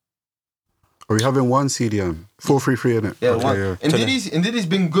 Are we having one CDM? 4-3-3 in it? Yeah, okay, one. Yeah. Indeed, he's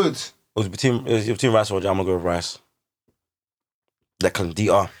been good. It was between Rice and Rodri. I'm going to go with Rice. Declan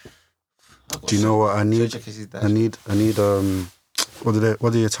DR. Do you know what I need? I need what do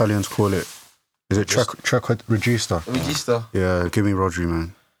the Italians call it? Is it track regista? Regista. Yeah, give me Rodri,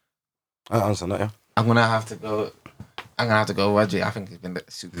 man. I understand that, yeah. I'm gonna have to go Rodri. I think he's been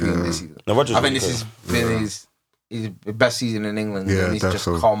supreme this season. No, Rodri's I think this has been his best season in England. Yeah, and he's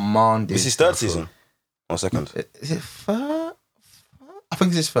definitely. just commanded. This is his third season. 1 second. Is it third? I think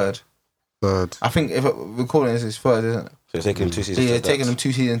it's his third. Third. I think if we're calling this his third, isn't it? So it's taking him 2 seasons. Yeah, taking him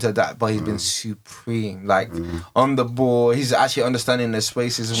 2 seasons to that, but he's been supreme. Like on the ball, he's actually understanding the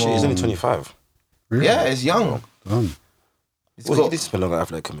spaces as well. He's only 25. Really? Yeah, he's young. He did spend long at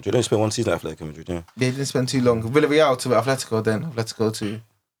Atletico Madrid. He only spent 1 season at Atletico Madrid, yeah. He didn't spend too long. Villarreal to Atletico, then Atletico to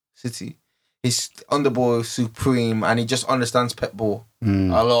City. He's on the ball supreme, and he just understands pep ball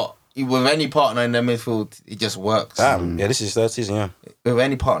a lot. With any partner in the midfield, it just works. Yeah, this is his third season, yeah. With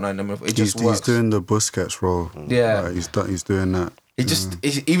any partner in the midfield, it just works. He's doing the Busquets role. Yeah. He's doing that. He just,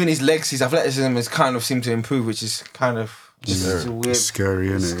 even his legs, his athleticism has kind of seemed to improve, which is kind of just weird. It's scary,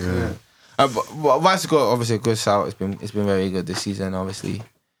 isn't it? Yeah. But Rice got obviously a good shout. It's been very good this season, obviously.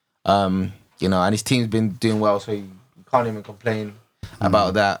 And his team's been doing well, so you can't even complain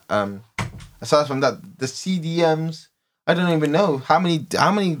about that. Aside from that, the CDMs, I don't even know how many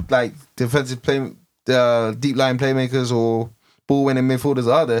like defensive deep line playmakers or ball winning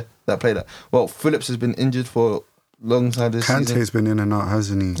midfielders are there that play that. Well, Phillips has been injured for a long time this season. Kante's been in and out,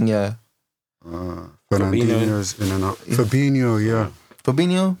 hasn't he? Yeah. Fernandinho's in and out. Fabinho, yeah.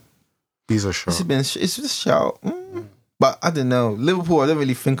 Fabinho, he's a shout. It's a shout. But I don't know. Liverpool, I don't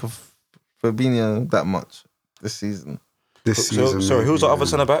really think of Fabinho that much this season. Sorry, who's the other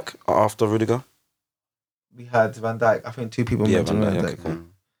centre back after Rudiger? We had Van Dijk. I think two people mentioned Van Dijk. Okay, cool.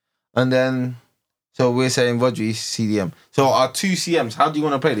 And then, so we're saying Rodri CDM. So our two CMs, how do you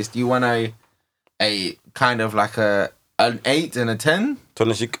want to play this? Do you want a kind of like an 8 and a 10? So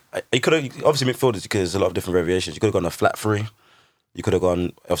you could have, obviously midfielders, because there's a lot of different variations. You could have gone a flat 3. You could have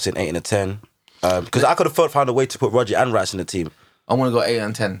gone obviously an 8 and a 10. Because I could have found a way to put Rodri and Rice in the team. I want to go 8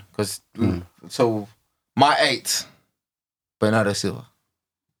 and 10. Because, so my 8, Bernardo Silva.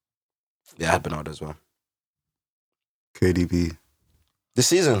 Yeah, I had Bernardo as well. KDB. This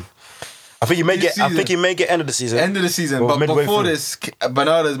season. I think you may get end of the season. End of the season. But before this,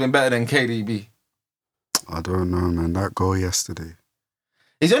 Bernardo's been better than KDB. I don't know, man. That goal yesterday.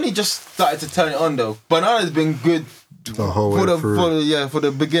 He's only just started to turn it on though. Bernardo's been good the whole way through. For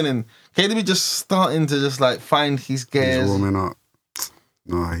the beginning. KDB just starting to just like find his gears. He's warming up.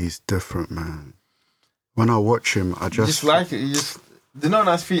 No, he's different, man. When I watch him, I just like it.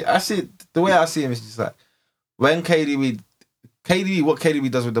 The way I see him is just like when KDB, what KDB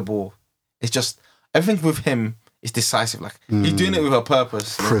does with the ball, it's just everything with him is decisive. Like he's doing it with a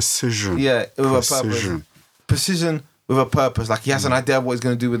purpose. Precision. Yeah, with a purpose. Precision with a purpose. Like he has an idea of what he's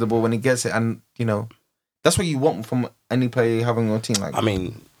going to do with the ball when he gets it, and you know that's what you want from any player you have on your team. Like I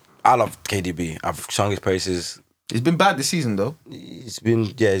mean, I love KDB. I've sung his praises. It's been bad this season though. It's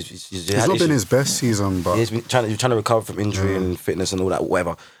been It's not been his best season, but he's been trying to recover from injury and fitness and all that,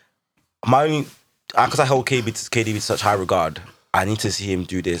 whatever. My only, because I hold KDB to such high regard, I need to see him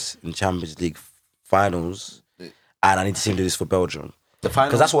do this in Champions League finals, and I need to see him do this for Belgium. The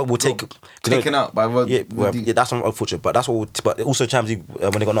finals, because that's what will take. Taken out by Rod. Yeah, that's unfortunate. But that's what. But also Champions League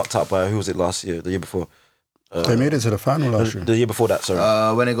when they got knocked out by who was it last year? The year before. They made it to the final last year. The year before that,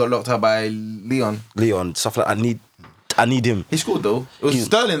 sorry. When they got locked out by Leon, stuff like I need him. He scored though. It was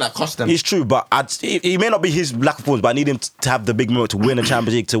Sterling that cost them. It's true, but he may not be his lack of performance, but I need him to have the big moment to win a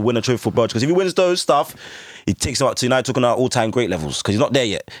Champions League, to win a trophy for Belgium. Because if he wins those stuff, he takes him up to United talking about all-time great levels. Because he's not there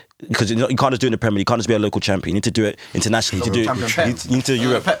yet. Because you can't just do it in the Premier League. You can't just be a local champion. You need to do it internationally. You need to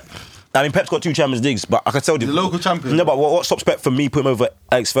Europe. I mean, Pep's got 2 Champions Leagues, but I can tell you... The local champion. No, but what stops Pep from me putting him over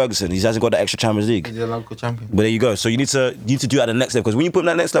Alex Ferguson? He hasn't got the extra Champions League. He's a local champion. But there you go. So you need to do it at the next level. Because when you put him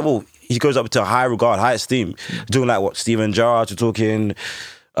at the next level, he goes up to a high regard, high esteem. Doing like what? Steven Gerrard, you're talking...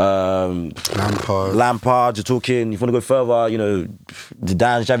 Lampard, you're talking... If you want to go further, you know,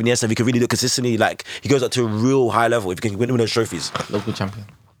 Zidane, Xavi, Iniesta, if he can really do it consistently, like, he goes up to a real high level if he can win those trophies. Local champion.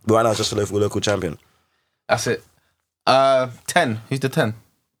 But right now, it's just a local champion. That's it. 10. Who's the 10?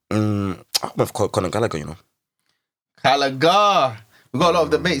 I went for Conor Gallagher, you know. Gallagher. We've got a lot of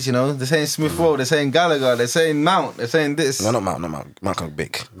debates, you know. They're saying Smith Rowe, they're saying Gallagher, they're saying Mount, they're saying this. No, not Mount. Mount can be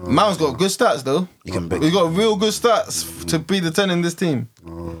big. Mount's got good stats, though. He can be big. He's got real good stats to be the 10 in this team.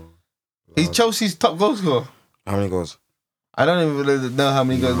 He's Chelsea's top goal scorer. How many goals? I don't even really know how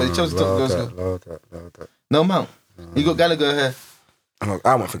many goals, but he's Chelsea's top goal scorer. No, Mount. You got Gallagher here.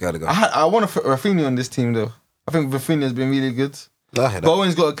 I went for Gallagher. I want to put Rafinha on this team, though. I think Rafinha's been really good.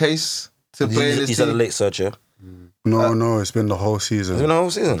 Bowen's got a case to play in this team. He's had a late surge, yeah? No, it's been the whole season. It's been the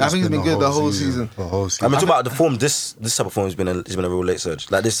whole season? I think it's been good the whole season. The whole season. I mean, talk about the form, this type of form has been a real late surge.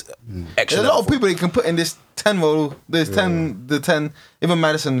 Like this extra. There's a lot of people you can put in this 10 role. There's 10, the 10. Even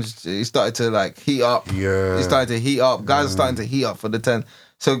Madison, he started to like heat up. Yeah. He started to heat up. Guys are starting to heat up for the 10.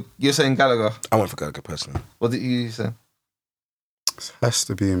 So you're saying Gallagher? I went for Gallagher personally. What did you say? It has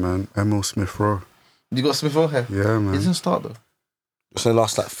to be, man. Emil Smith Rowe. You got Smith Rowe here? Yeah, man. He doesn't start though. It's the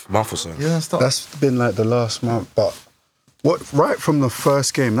last month or so. He doesn't start. That's been like the last month, but right from the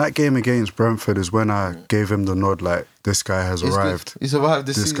first game, that game against Brentford is when I gave him the nod, like, this guy has arrived. He's arrived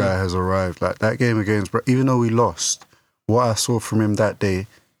this season. This guy has arrived. Like, that game against even though we lost, what I saw from him that day,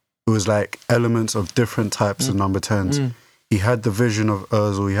 it was like elements of different types of number 10s. He had the vision of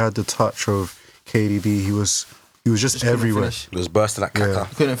Ozil, he had the touch of KDB, he was just everywhere. He was bursting like Kaka.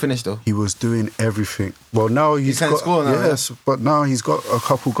 He couldn't finish though. He was doing everything. Well, now he's can't score now. Yes, but now he's got a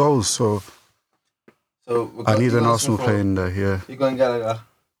couple goals, so I need an Arsenal player in there, yeah. You're going Gallagher.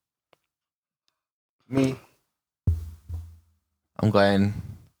 Me. I'm going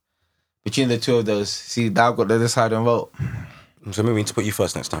between the two of those. See, now I've got the decide and vote. So maybe we need to put you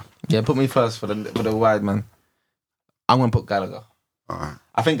first next time. Yeah, put me first for the wide man. I'm going to put Gallagher. All right.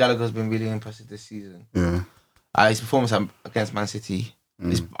 I think Gallagher's been really impressive this season. Yeah. His performance against Man City,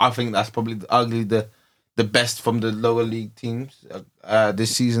 I think that's probably arguably the best from the lower league teams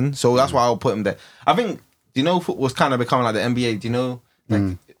this season. So that's why I'll put him there. I think, football's kind of becoming like the NBA. Do you know,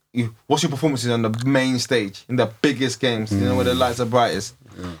 what's your performances on the main stage in the biggest games? Where the lights are brightest.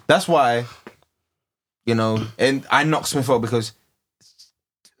 Yeah. That's why, and I knock Smith out because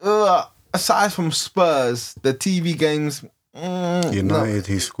aside from Spurs, the TV games. United,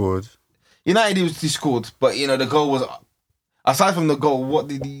 he scored. United, he scored, but the goal was. Aside from the goal, what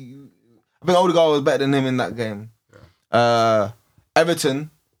did he? I think Odegaard was better than him in that game. Yeah. Everton.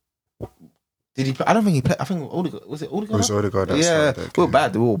 Did he play? I don't think he played. I think Odegaard. Was it Odegaard? It was Odegaard. Yeah, we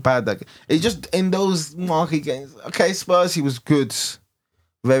were bad. That game. It's just in those marquee games. Okay, Spurs, he was good,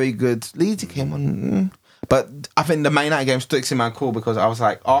 very good. Leeds, he came on. But I think the Man United game sticks in my core because I was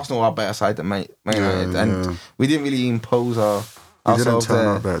like, Arsenal are better side than Man United, and we didn't really impose ourselves there. Didn't turn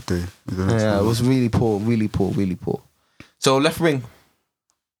out that day. It was really poor. So left wing.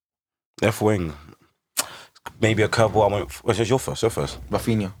 Left wing. Maybe a curveball. What's your first?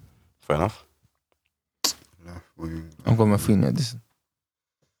 Rafinha. Fair enough. Left wing. I'm going Rafinha.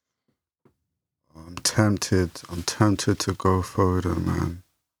 I'm tempted to go Foden, man.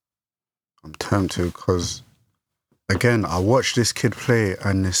 I'm tempted because, again, I watched this kid play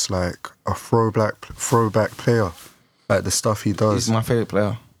and it's like a throwback player. Like the stuff he does. He's my favourite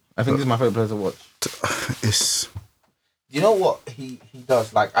player. I think he's my favourite player to watch. It's... You know what he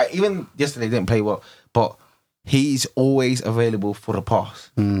does? Like, even yesterday didn't play well, but he's always available for the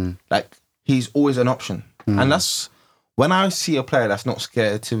pass. Like, he's always an option. And that's... When I see a player that's not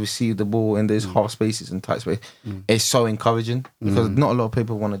scared to receive the ball in those half spaces and tight space, it's so encouraging because not a lot of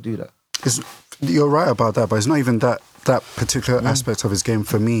people want to do that. You're right about that, but it's not even that particular aspect of his game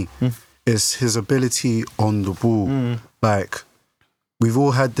for me. It's his ability on the ball. Like, we've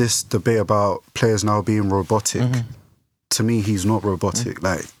all had this debate about players now being robotic. To me, he's not robotic.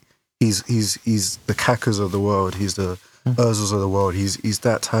 Like, he's the Kakas of the world. He's the Ozils of the world. He's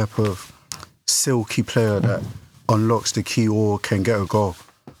that type of silky player that unlocks the key or can get a goal.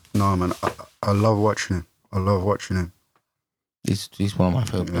 No, man, I love watching him. He's one of my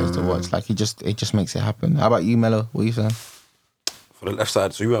favourite players to watch. Like, it just makes it happen. How about you, Mello? What are you saying? For the left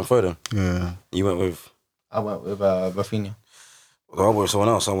side, so you went Foden? Yeah. You went with? I went with Rafinha. Well, I went with someone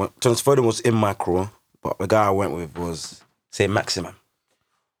else. Foden was in my crew, but the guy I went with was Saint-Maximin.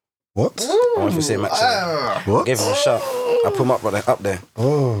 What? I went for Saint-Maximin. What? I gave him a shout. I put him up there.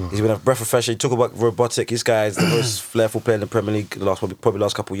 Oh. He's been a breath of fresh air. He talk about robotic. This guy is the most flairful player in the Premier League probably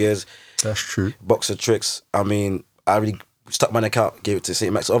last couple of years. That's true. Boxer tricks. I mean, I really stuck my neck out, gave it to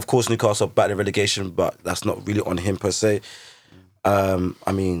St. Max. Of course, Newcastle battled relegation, but that's not really on him per se. I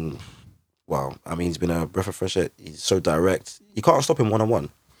mean, he's been a breath of fresh air. He's so direct. You can't stop him one-on-one.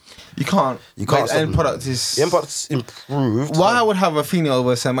 You can't. The end product is... The end product's improved. Why I would have Rafinha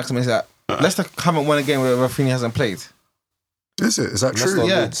over Saint-Maximin is that Leicester haven't won a game where Rafinha hasn't played. Is it? Is that true?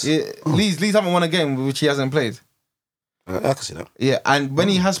 Yeah. Leeds haven't won a game which he hasn't played. I can see that. Yeah, and when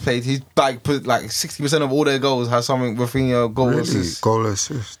he has played, he's put 60% of all their goals has something Rafinha goal assist. Goal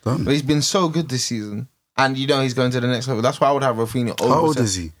assist, done. But he's been so good this season, and he's going to the next level. That's why I would have Rafinha over. How old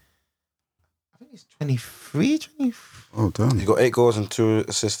is he? I think he's 23, 24. Oh, damn. He got 8 goals and 2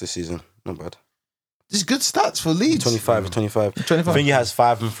 assists this season. Not bad. This is good stats for Leeds. 25. I think he has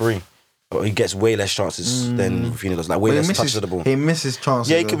 5 and 3. But he gets way less chances than Rafinha does. Like, way less touches of the ball. He misses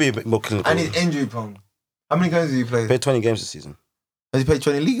chances. Yeah, he could be a bit more clinical. And he's injury prone. How many games has he played? He played 20 games this season. Has he played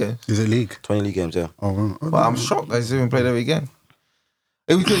 20 league games? Is it league? 20 league games, yeah. Oh, well, I'm shocked that he's even played every game.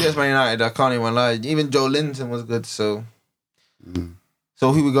 If we could against Man United, I can't even lie. Even Joe Linton was good, so...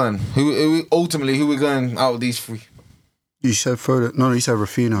 So who we going? Who we going out of these 3? You said Foden. No, you said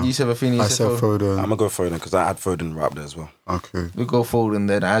Rafinha. You said Rafinha. I said Foden. I'm going to go Foden because I had Foden right up there as well. Okay. We go Foden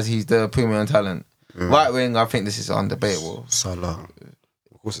then, as he's the premium talent. Yeah. Right wing, I think this is undebatable. Salah.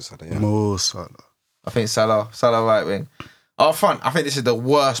 Of course it's Salah, yeah. More Salah. I think Salah right wing. Up front, I think this is the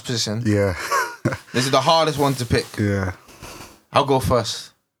worst position. Yeah. This is the hardest one to pick. Yeah. I'll go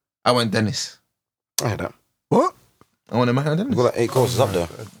first. I went Dennis. I heard that. What? I went Dennis. We've got like 8 goals up there.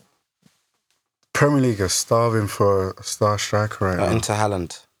 Premier League is starving for a star striker right now. Into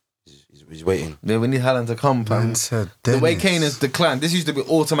Haaland. He's waiting. Yeah, we need Haaland to come, fam. The way Kane has declined. This used to be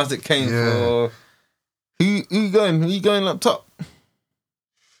automatic Kane for... Who you going up top?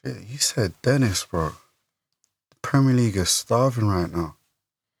 Yeah, you said Dennis, bro. The Premier League is starving right now.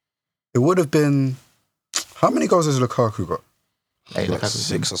 It would have been... How many goals has Lukaku got? Hey, like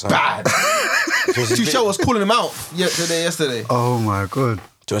 6 or something. Bad. Tuchel was calling him out yesterday. Oh my God.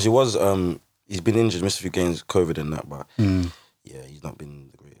 He was he's been injured, missed a few games, COVID and that, but yeah, he's not been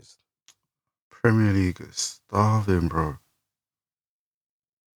the greatest. Premier League is starving, bro.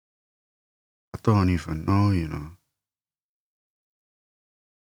 I don't even know, you know.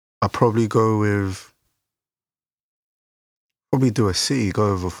 I'd probably go with... Probably do a City,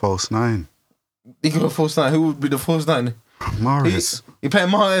 go with a false 9. You go with false 9. Who would be the false 9? Mahrez. You playing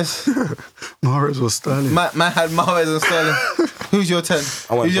Mahrez? Mahrez or Sterling. Man had Mahrez and Sterling. Who's your 10?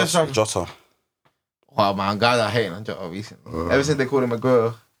 I went Who's your striker? Jota. Wow, man, guys are hating on Jota recently. Ever since they called him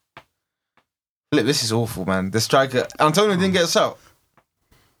Aguero. Look, this is awful, man. The striker, Antonio didn't get us out.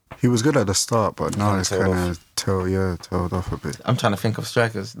 He was good at the start, but now it's kind of tailed off a bit. I'm trying to think of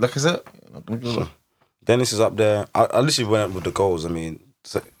strikers. Look, is it? Dennis is up there. I literally went with the goals. I mean,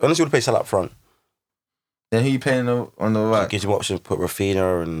 unless you would play Salah up front. Then who you playing on the right? Gives you option to put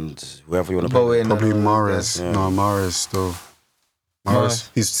Rafinha and whoever you want to play. Probably Mahrez. Yeah. No, Mahrez still. Mahrez.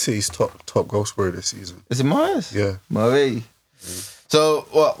 He's City's top goal scorer this season. Is it Mahrez? Yeah. Mahrez. So,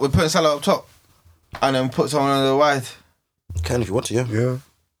 what? We're putting Salah up top and then put someone on the wide? You can if you want to, yeah. Yeah.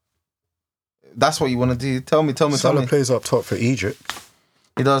 That's what you want to do. Tell me. Salah plays up top for Egypt.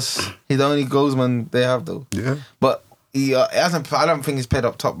 He does. He's the only goalsman they have, though. Yeah. But he hasn't. I don't think he's played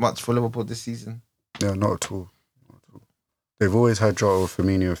up top much for Liverpool this season. Yeah, not at all. They've always had Jota or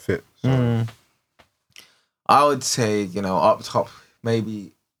Firmino fit. So. I would say, up top,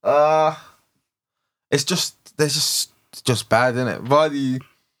 maybe. It's just bad, isn't it? Vardy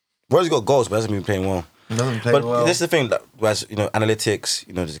got goals, but hasn't been playing well. He doesn't play but well. This is the thing that, whereas, analytics,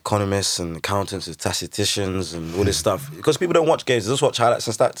 there's economists and accountants and statisticians and all this stuff. Because people don't watch games, they just watch highlights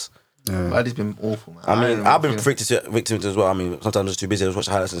and stats. Yeah. Vardy's been awful, man. I mean, I've been victim to it as well. I mean, sometimes I'm just too busy to watch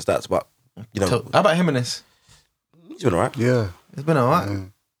highlights and stats, but, How about Jimenez? He's been alright. Yeah. He's been alright. Yeah.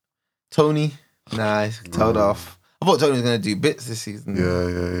 Tony? Nah, he's told off. I thought Tony was going to do bits this season.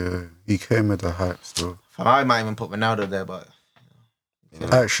 Yeah. He came with the hype still. I might even put Ronaldo there, but...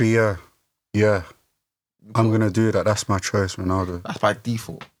 Actually, yeah. I'm going to do that. That's my choice, Ronaldo. That's by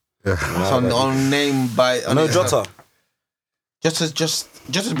default. Yeah. That's on name by... No, Jota.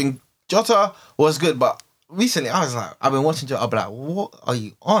 Jota was good, but recently I've been watching Jota, I'll be like, what are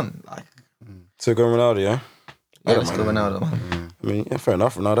you on? Like... So go Ronaldo, yeah? Yeah, let's go Ronaldo, man. I mean, yeah, fair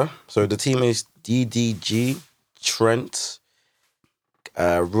enough, Ronaldo. So the team is DDG, Trent,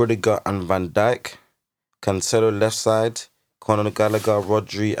 Rudiger and Van Dijk, Cancelo left side, Conor Gallagher,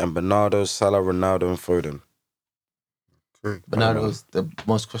 Rodri and Bernardo, Salah, Ronaldo and Foden. Bernardo was the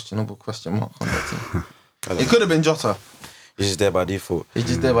most questionable question mark on that team. It could have been Jota. He's just there by default.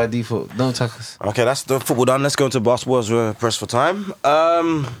 No attackers. Okay, that's the football done. Let's go into basketball as we're pressed for time.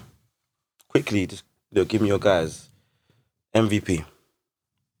 Quickly, just give me your guys. MVP.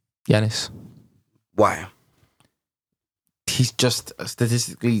 Giannis. Why? He's just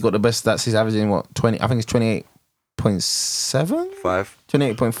statistically got the best stats. He's averaging 20? I think it's 28.7?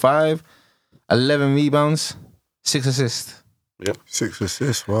 28.5. 11 rebounds. 6 assists. Yep. 6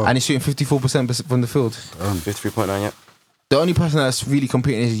 assists, wow. And he's shooting 54% from the field. 53.9, yeah. The only person that's really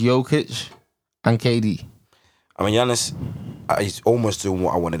competing is Jokic and KD. I mean, Giannis, he's almost doing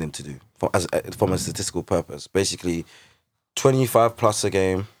what I wanted him to do from a statistical purpose. Basically, 25 plus a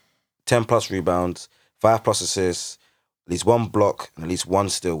game, 10 plus rebounds, 5 plus assists, at least 1 block, and at least 1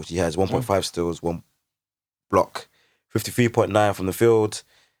 steal, which he has 1.5 steals, 1 block. 53.9 from the field,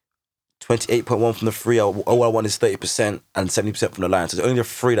 28.1 from the free. All I want is 30% and 70% from the line. So it's only the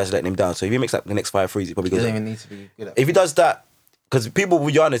 3 that's letting him down. So if he makes like the next 5 threes, he probably goes. He doesn't even need to be good at If he does that, because people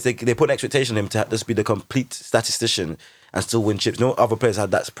with Giannis, they put an expectation on him to just be the complete statistician and still win chips. No other players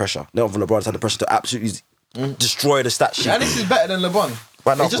had that pressure. No other LeBron's had the pressure to absolutely destroy the stat sheet. Giannis is better than LeBron.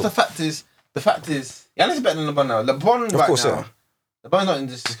 Right now, it's just the fact is, Giannis is better than LeBron now. LeBron right now. LeBron's not in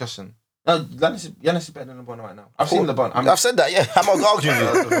this discussion. No, Giannis is better than LeBron right now. I've seen LeBron. I've said that, yeah. I'm not arguing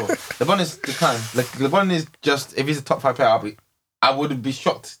with you. LeBron is declined. Like, LeBron is just, if he's a top 5 player, I would be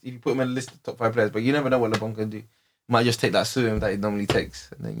shocked if you put him in a list of top 5 players, but you never know what LeBron can do. Might just take that swim that he normally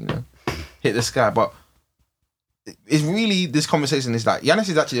takes and then, hit the sky. But it's really, this conversation is like, Giannis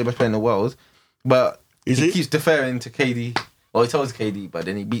is actually the best player in the world, but he keeps deferring to KD. Well, he tells KD, but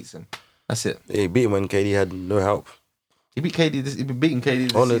then he beats him. That's it. Yeah, he beat him when KD had no help. He beat KD. He's been beating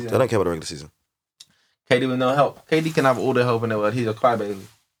KD this season. I don't care about the regular season. KD with no help. KD can have all the help in the world. He's a crybaby.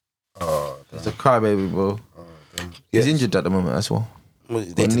 He's a crybaby, bro. He's injured at the moment as well.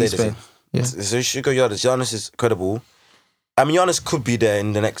 Yeah. So you should go Giannis. Giannis is credible. I mean, Giannis could be there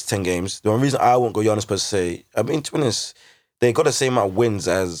in the next 10 games. The only reason I won't go Giannis per se, I mean, to be honest, they got the same amount of wins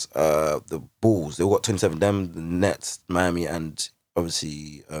as the Bulls. They got 27. Them, the Nets, Miami, and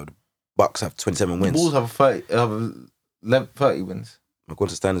obviously the Bucks have 27 wins. The Bulls have 30 wins.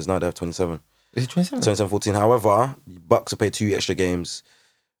 According to standards now, they have 27. Is it 27? 27-14. However, Bucks have played 2 extra games.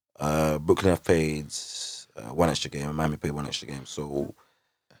 Brooklyn have played 1 extra game. And Miami played 1 extra game. So,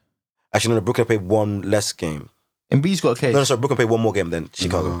 actually, no, Brooklyn played 1 less game. Embiid's got a case. No, sorry, Brooklyn played 1 more game than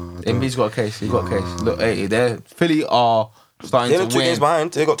Chicago. Embiid's got a case. He's got a case. Look, hey, Philly are starting to win. 2 games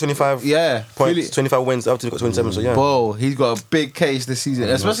behind. They got 25 points, Philly, 25 wins. Up to got 27. So yeah. Bro, he's got a big case this season,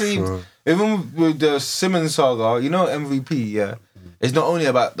 especially even with the Simmons saga. You know, MVP. Yeah, it's not only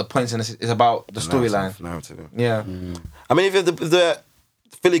about the points, and it's about the storyline. Narrative. Yeah. I mean, if the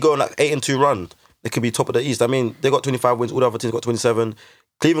Philly going like 8-2 run, they could be top of the East. I mean, they got 25 wins. All the other teams got 27.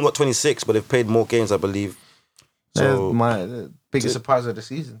 Cleveland got 26, but they've played more games, I believe. So my biggest surprise of the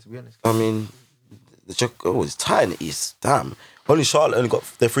season, to be honest. I mean, it's tight in the East. Damn. Only Charlotte only got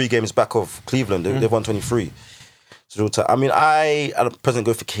their 3 games back of Cleveland. They've won 23. So I mean, I at present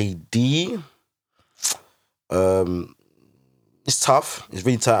go for KD. It's tough. It's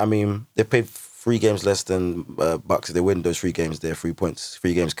really tight. I mean, they played 3 games less than Bucks. If they win those 3 games, they're 3 points,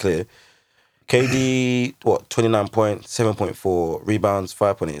 3 games clear. KD, 29 points, 7.4 rebounds,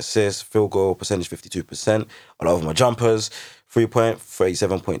 5.8 assists, field goal percentage 52%. A lot of them are jumpers. 3-point,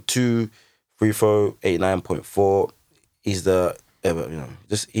 37.2, free throw 89.4. He's the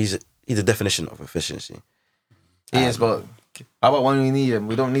he's the definition of efficiency. He is, but how about when we need him?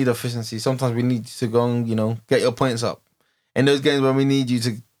 We don't need efficiency. Sometimes we need you to go and get your points up. In those games when we need you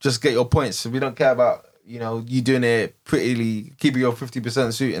to just get your points, so we don't care about you doing it prettily, keeping your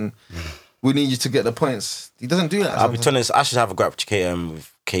 50% shooting. We need you to get the points. He doesn't do that. I'll be honest, I should have a grab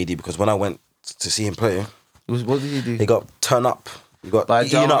with KD because when I went to see him play, what did he do? He got turned up. He got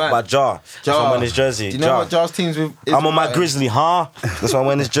eaten up by Jar. That's why I'm wearing his jersey. Do you know what Jar's team's with? I'm on my Grizzly, huh? That's why I'm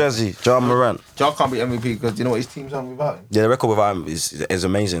wearing his jersey. Jar Morant. Jar can't be MVP because do you know what his team's on without him? Yeah, the record without him is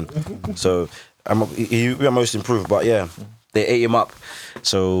amazing. So we are most improved, but yeah, they ate him up.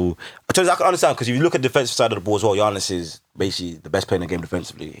 So I can understand because if you look at the defensive side of the ball as well, Giannis is basically the best player in the game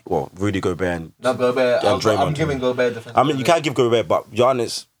defensively. Well, Rudy Gobert and Gobert. I'm giving Gobert defense. I mean, you can't give Gobert, but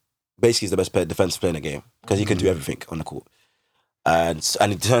Giannis basically is the best defensive player in the game because he can do everything on the court. And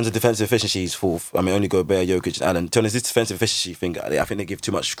in terms of defensive efficiency, he's fourth. I mean, only Gobert, Jokic, and in terms of this defensive efficiency thing, I think they give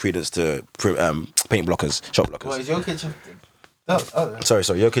too much credence to paint blockers, shot blockers. What, is Jokic? Sorry,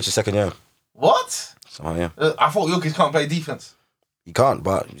 Jokic is second year. What? So, yeah. I thought Jokic can't play defense. He can't,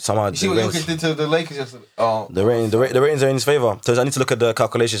 but somehow... You see what Jokic did to the Lakers yesterday? Oh. The ratings are in his favour. So I need to look at the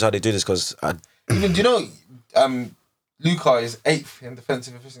calculations, how they do this, because... Even, do you know, Luka is 8th in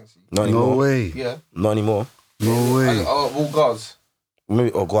defensive efficiency? Not anymore. No way. Yeah. Not anymore. No way. All guards.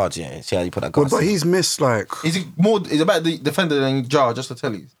 Maybe, guards, yeah. See how you put that guard. But he's missed, like... He's a better defender than Jar, just to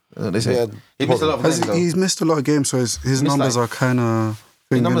tell you. They say. Yeah, he missed a lot of games, though. He's missed a lot of games, so his numbers are kind of...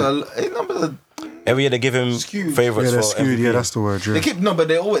 His numbers are... Every year they give him skewed. favourites Yeah, they're for skewed. MVP. Yeah, that's the word. Yeah. But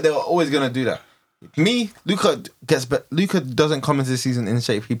they're always gonna do that. Luka gets better. Luka doesn't come into the season in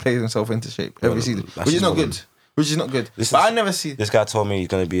shape. He plays himself into shape every season, which is not good. But I never see. This guy told me he's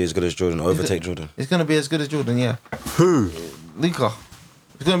gonna be as good as Jordan, or overtake Jordan. He's gonna be as good as Jordan. Yeah. Who? Luka.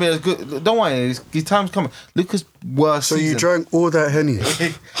 He's gonna be as good. Don't worry, his time's coming. Luka's worst season. So you drank all that Henny?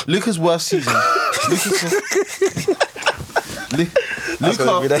 Luka's worst season.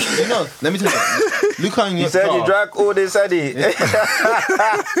 Luka, let me tell you. Luka and He said you drank all this, Henny.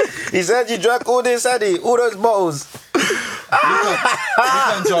 He said you drank all this, Henny. All those bottles. Luka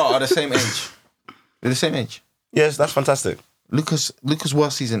and Jar are the same age. They're the same age. Yes, that's fantastic. Luka's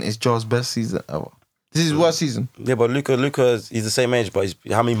worst season is Jar's best season ever. This is his worst season. Yeah, but Luka, he's the same age, but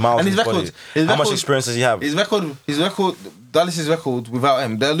how many miles? And his record. How much experience does he have? His record. Dallas's record without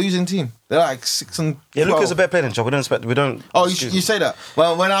him, they're a losing team. They're like 6-12. Yeah, Luka's a better player than Jar. We don't. Oh, you say that?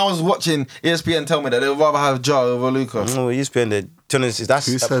 Well, when I was watching ESPN, tell me that they would rather have Jar over Luka. No, ESPN.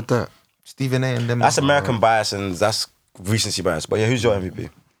 Who said that? Stephen A. and them. That's American bias and that's recency bias. But yeah, who's your MVP?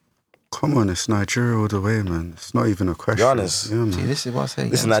 Come on, it's Nigeria all the way, man. It's not even a question. Giannis. Yeah, man. See, this is what I say.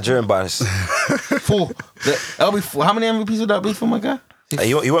 This is Nigerian bias. 4. That'll be 4. How many MVPs would that be for my guy?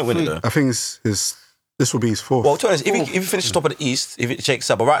 He won't win it though. I think this will be his 4th. Well, to be honest, if he finishes top of the East, if it shakes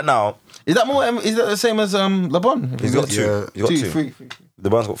up, but right now, is that the same as LeBron? he's got 2. Yeah. He's got 2. 3.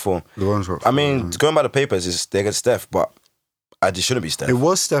 LeBron's got 4. I mean, going by the papers, they get Steph, but it shouldn't be Steph. It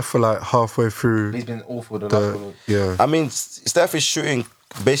was Steph for like halfway through. He's been awful the last couple. Yeah. I mean, Steph is shooting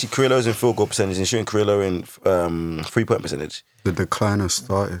basically career lows in field goal percentage and shooting career low in 3-point percentage. The decline has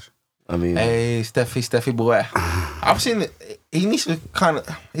started. I mean, hey, Steffi boy. I've seen it. He needs to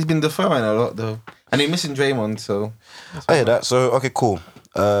he's been deferring a lot though. And he's missing Draymond, so. I hear that. So, okay, cool.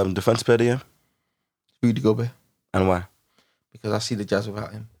 Defensive player of the year? Rudy Gobert. And why? Because I see the Jazz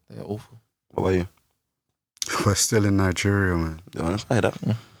without him. They're awful. What about you? We're still in Nigeria, man. I hear that.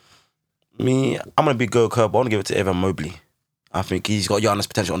 Me, I'm gonna be go curb. I want to give it to Evan Mobley. I think he's got Giannis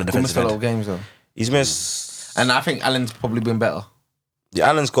potential on the defensive end. He's missed a lot of games though. He's missed, and I think Allen's probably been better. Yeah,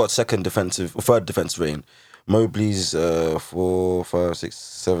 Allen's got third defensive rating. Mobley's 4, 5, 6,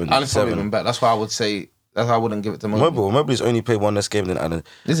 7. Allen's probably been better. That's why I would say. That's why I wouldn't give it to Mobley. Mobley's only played one less game than Allen.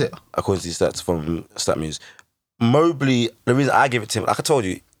 Is it? According to the stats from StatMuse. Mobley, the reason I give it to him, like I told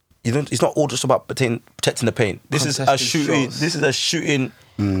you, it's not all just about protecting the paint. This is a shooting. Shots. This is a shooting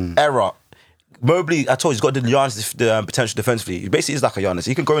error. Mobley, I told you, he's got the Giannis potential defensively. He basically is like a Giannis.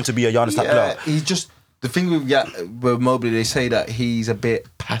 He can grow into be a Giannis type player. He's just the thing with Mobley. They say that he's a bit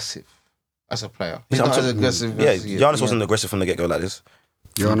passive as a player. He's not as aggressive. Yeah, Giannis wasn't aggressive from the get go like this.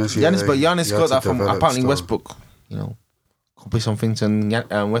 Giannis got that from apparently Westbrook. You know, copy some things from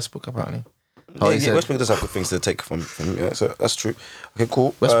Westbrook apparently. Westbrook does have good things to take from him. Yeah, so that's true. Okay,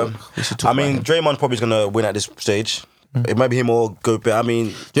 cool. Westbrook. I mean, Draymond probably is gonna win at this stage. It might be him or Gobert. I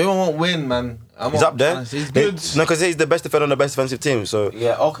mean, Draymond won't win, man. He's up there. He's good. No, because he's the best defender on the best defensive team. So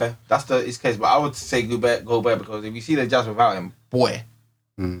yeah, okay, that's his case. But I would say Gobert because if you see the Jazz without him, boy,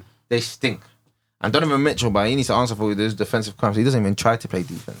 they stink. And Donovan Mitchell, but he needs to answer for those defensive crimes. He doesn't even try to play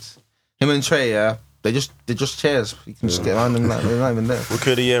defense. Him and Trey, they're just chairs. You can just get around them. They're not even there.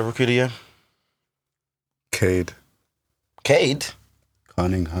 Rookie of the year. Cade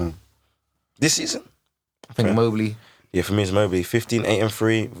Cunningham. This season? I think Mobley. Yeah, for me it's Mobley. 15, 8 and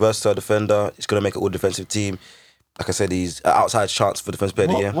 3, versatile defender. He's gonna make an all defensive team. Like I said, he's an outside chance for defensive player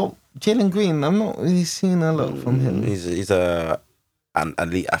of the year. Jalen Green, I'm not really seeing a lot from him. He's an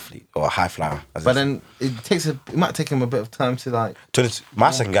elite athlete or a high flyer. But then it might take him a bit of time to like.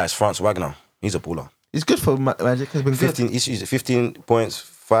 My second guy is Franz Wagner. He's a baller. He's good for Magic. He's been 15, good. He's 15 points,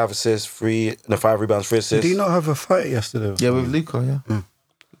 5 assists, 5 rebounds, 3 assists. Did he not have a fight yesterday? Yeah, with Luka, yeah.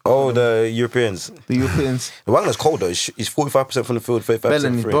 Oh, the Europeans. Wagner's cold though. He's 45% from the field, 35% better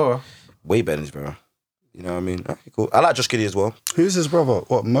than his brother. Way better than his brother. You know what I mean? Okay, cool. I like Josh Giddey as well. Who's his brother?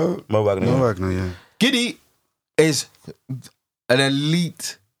 What, Mo? Mo Wagner. Mo Wagner, yeah. Giddey is an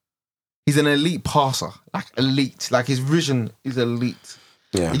elite. He's an elite passer. Like elite. Like his vision is elite.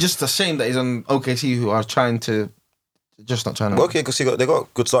 Yeah. It's just a shame that he's on OKC who are trying to just not trying to. Okay, because they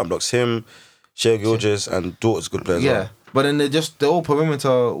got good starting blocks. Him, Shea Gilgeous, and Dort's good players. Yeah. But then they're all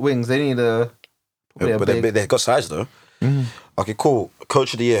perimeter wings. They need they got size though. Okay, cool.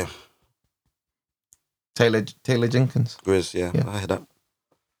 Coach of the year. Taylor Jenkins. Grizz, yeah. I heard that.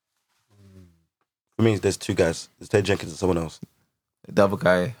 For me, there's two guys. There's Taylor Jenkins and someone else. The other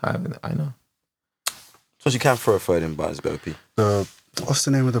guy, I know. So you can throw a third in, but it's better OP. What's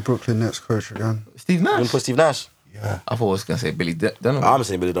the name of the Brooklyn Nets coach again? Steve Nash. You want to put Steve Nash? Yeah. I thought I was going to say Billy Donovan. I'm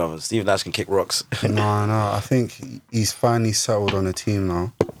saying Billy Donovan. Steve Nash can kick rocks. No. I think he's finally settled on a team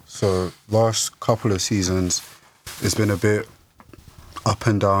now. So last couple of seasons, it's been a bit up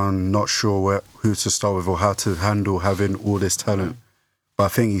and down, not sure who to start with or how to handle having all this talent. But I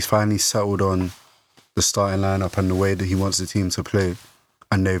think he's finally settled on the starting lineup and the way that he wants the team to play.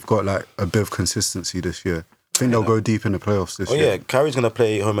 And they've got like a bit of consistency this year. I think they'll go deep in the playoffs this year. Oh yeah, Kyrie's going to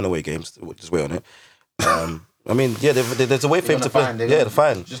play home and away games. Just wait on it. I mean, yeah, there's a way for him to play. The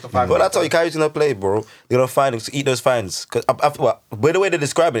fine. Just a fine. But I tell you, Kyrie's going to play, bro. They're going to find him, eat those fines. Because the way they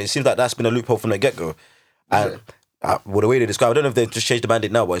describe it seems like that's been a loophole from the get-go. And the way they describe it, I don't know if they've just changed the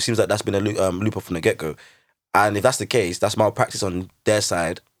mandate now, but it seems like that's been a loophole from the get-go. And if that's the case, that's malpractice on their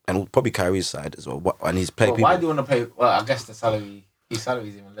side and probably Kyrie's side as well. And he's playing people. Why do you want to pay? Well, I guess his salary is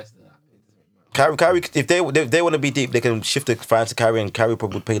even less than that. Kyrie, if they want to be deep, they can shift the fine to Kyrie, and Kyrie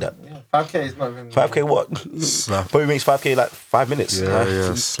probably would pay that. Yeah, 5K is not even. 5K what? Slap. Probably makes 5K like 5 minutes.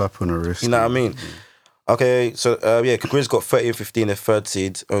 Yeah, slap on the wrist. You know what I mean? Okay, so Grizz got 30 and 15, their third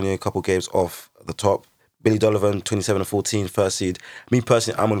seed, only a couple games off the top. Billy Donovan, 27 and 14, first seed. Me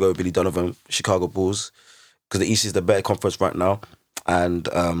personally, I'm gonna go with Billy Donovan, Chicago Bulls, because the East is the better conference right now, and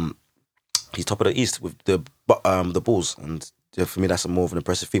he's top of the East with the Bulls, and for me that's a more of an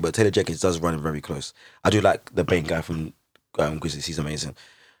impressive feat. But Taylor Jenkins does run it very close. I do like the Bane guy from Grizzlies. He's amazing.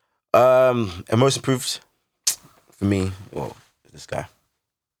 And most improved for me, this guy,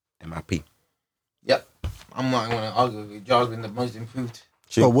 MIP. Yep, I'm not going to argue with you. Jar's been the most improved.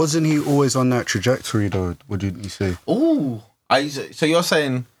 But wasn't he always on that trajectory though? What did you say? Ooh, so you're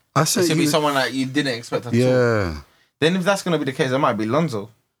saying it should be someone that you didn't expect at all? Yeah. Then if that's going to be the case, it might be Lonzo.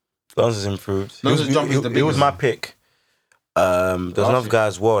 Lonzo's improved. Lonzo's jumping the biggest. It was my pick. There's another guy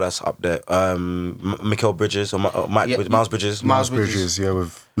as well that's up there. Mikal Bridges or Miles Bridges. Miles Bridges, yeah,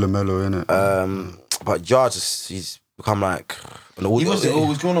 with LaMelo in it. But Yard, he's become like... He was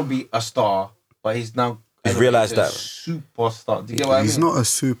always going to be a star, but he's now... He's realised that. Superstar. Do you get what I mean? He's not a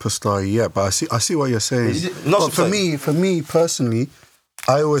superstar yet, but I see what you're saying. For me personally,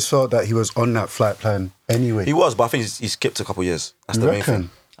 I always felt that he was on that flight plan anyway. He was, but I think he's skipped a couple of years. That's You the main thing. reckon?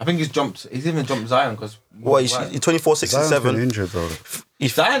 I think he's even jumped Zion because... What, he's 24, 6 and 7. Zion's been injured, bro.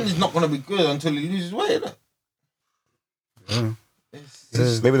 Zion is not going to be good until he loses weight, innit? Yeah.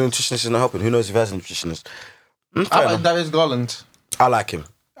 Maybe the nutritionist is not helping. Who knows if he has a nutritionist? I like Darius Garland. I like him.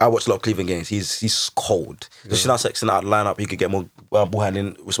 I watch a lot of Cleveland games. He's cold. Just now sexing out the lineup, he could get more ball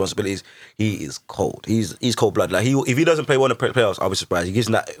handling responsibilities. He is cold. He's cold blooded. Like if he doesn't play one of the playoffs, I'll be surprised. He gives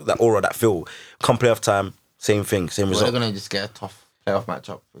him that aura, that feel. Come playoff time, same thing, same result. They're gonna just get a tough playoff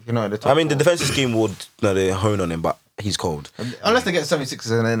matchup. If you know the top I mean, the four. defensive scheme would they hone on him, but he's cold. Unless they get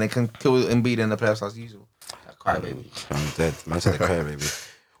 76ers and then they can kill Embiid in the playoffs as usual. Cry baby. I'm dead. Man said the cry baby.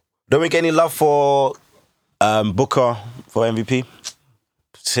 Don't we get any love for Booker for MVP?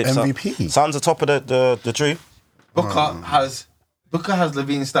 MVP? Suns are top of the tree. Booker has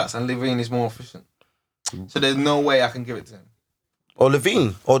Levine's stats and Levine is more efficient. So there's no way I can give it to him. Or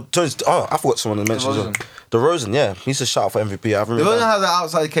Levine. Or I forgot someone to mention. DeRozan, yeah. He's a shout out for MVP. DeRozan has an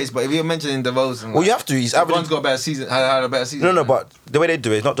outside case, but if you're mentioning DeRozan... Well, you have to. He's averaging... LeBron's got a better season, had a better season. No, but the way they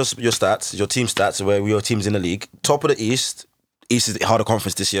do it, it's not just your stats, your team stats, where your team's in the league. Top of the East. East is the harder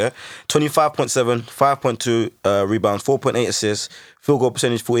conference this year. 25.7, 5.2 rebounds, 4.8 assists, field goal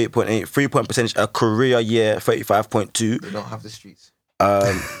percentage 48.8, 3-point percentage a career year 35.2. They don't have the streets.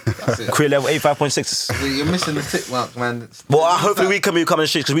 Career level 85.6. You're missing the tick mark, man. Well, hopefully we can become in the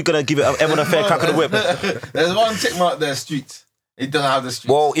streets because we're gonna give everyone a fair crack of the whip. There's one tick mark there, streets. It doesn't have the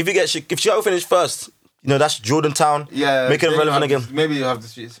streets. Well, if Chicago finish first, that's Jordan Town. Yeah, make it relevant again. Maybe you have the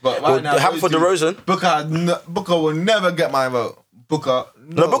streets, but right now, happen for DeRozan. Booker will never get my vote. Booker,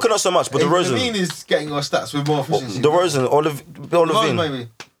 no, Booker not so much, but DeRozan. Levine is getting your stats with more efficiency. DeRozan, or Levine. Maybe.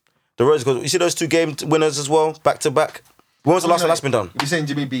 DeRozan, because you see those 2 game winners as well, back to back. When was the last time that's been done? You're saying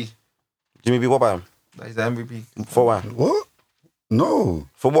Jimmy B. Jimmy B, what about him? He's the MVP. For why? What? No.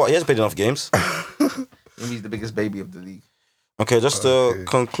 For what? He hasn't played enough games. He's the biggest baby of the league. Okay, just to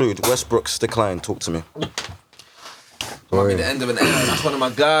conclude, Westbrook's decline. Talk to me. Might be the end of an era. That's one of my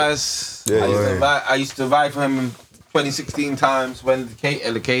guys. Yeah, I used to ride for him in 2016 times when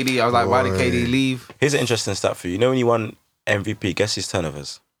KD. I was like, why did KD leave? Here's an interesting stat for you. You know when you won MVP, guess his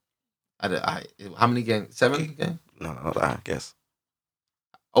turnovers? How many games? 7 games? No, not that, I guess.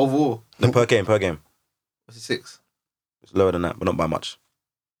 Overall? No, per game. What's it, 6? It's lower than that, but not by much.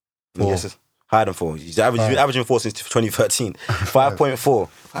 4. Higher than 4. He's averaging 4 since 2013. 5.4.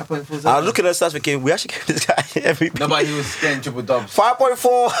 5.4. I was looking at the stats for game. We actually gave this guy MVP. No, but he was getting triple dubs.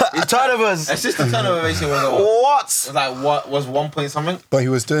 5.4 turnovers. Assist to turnover ratio was 1 point something. But he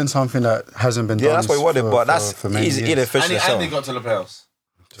was doing something that hasn't been done. Yeah, that's what he wanted, but that's he's inefficient. And they got to the playoffs.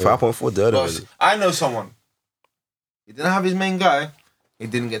 5.4 turnovers. I know someone. He didn't have his main guy. He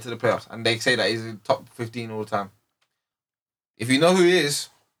didn't get to the playoffs, and they say that he's in top 15 all the time. If you know who he is.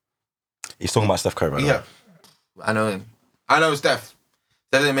 He's talking about Steph Curry, right? Yeah, I know him. I know Steph.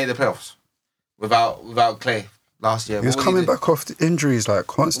 Steph didn't make the playoffs without Clay last year. He was coming back off the injuries like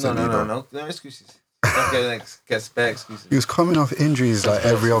constantly. No excuses. Steph gets bare excuses. He was coming off injuries like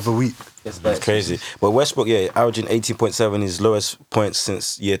every other week. It's crazy. But Westbrook, averaging 18.7, his lowest points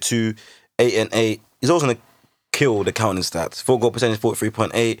since year 2, 8 and 8. He's also gonna kill the counting stats. Field goal percentage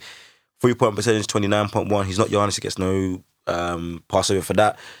 43.8, 3-point percentage 29.1. He's not Giannis. He gets no passover for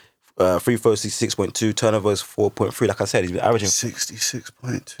that. Free throw 66.2, turnovers 4.3. Like I said, he's been averaging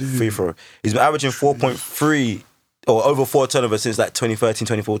 66.2 free throw. He's been averaging 4.3 or over 4 turnovers since like 2013,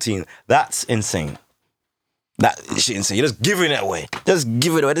 2014. That's insane. That shit insane. You're just giving it away. Just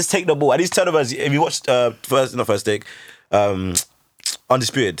give it away. Just take the ball. And these turnovers, if you watched first take,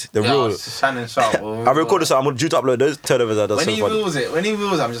 Undisputed, the real Shannon Sharp. I recorded this. I'm due to upload those turnovers. When he rules it,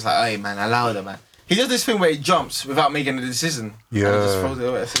 I'm just like, hey man, allow it, man. He does this thing where he jumps without making a decision. Yeah. And he just throws it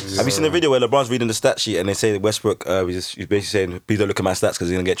away. Have you seen the video where LeBron's reading the stat sheet and they say that Westbrook, he's basically saying, please don't look at my stats because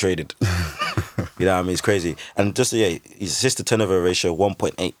he's going to get traded. You know what I mean? It's crazy. And just, his assist to turnover ratio,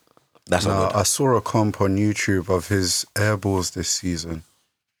 1.8. That's not good. I saw a comp on YouTube of his air balls this season.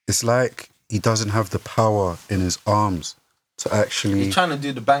 It's like he doesn't have the power in his arms to actually... He's trying to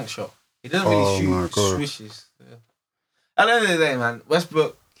do the bank shot. He doesn't really shoot swishes. Yeah. At the end of the day, man,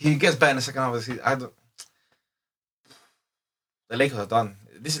 Westbrook, he gets better in the second half of the season. The Lakers are done.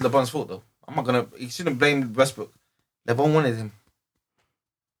 This is LeBron's fault, though. I'm not gonna. He shouldn't blame Westbrook. LeBron wanted him.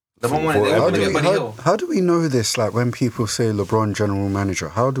 LeBron wanted him. How do we know this? Like when people say LeBron general manager,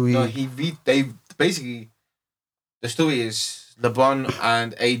 how do we? No, they basically. The story is LeBron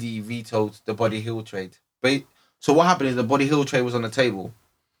and AD vetoed the Buddy Hield trade. So what happened is the Buddy Hield trade was on the table,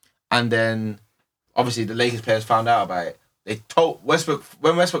 and then obviously the Lakers players found out about it. They told Westbrook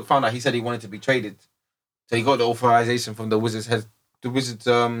when Westbrook found out. He said he wanted to be traded, so he got the authorization from the Wizards head the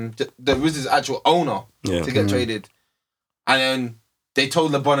Wizards' actual owner to get traded, and then they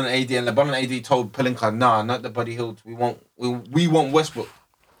told LeBron and AD, and LeBron and AD told Pelinka, nah, not the Buddy Hield. We want Westbrook.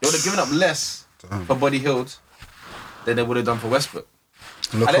 They would have given up less for Buddy Hield than they would have done for Westbrook.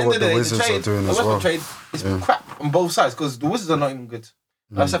 Look at what the Wizards are doing as well. The Westbrook trade is crap on both sides because the Wizards are not even good.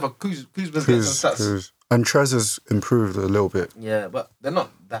 Except for Kuzma's getting some stats. And Trez has improved a little bit. Yeah, but they're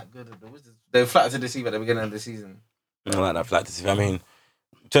not that good at the Wizards. They were flat to deceive at the beginning of the season. I like that flat to deceive. I mean,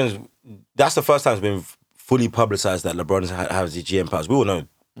 that's the first time it's been fully publicized that LeBron has the GM powers. We all know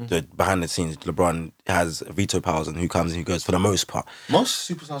that behind the scenes, LeBron has veto powers and who comes and who goes for the most part. Most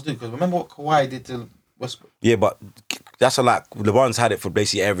superstars do, because remember what Kawhi did to Westbrook? Yeah, but that's LeBron's had it for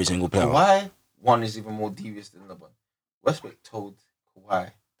basically every single player. Kawhi, one is even more devious than LeBron. Westbrook told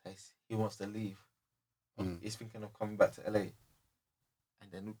Kawhi that he wants to leave. He's thinking of coming back to LA.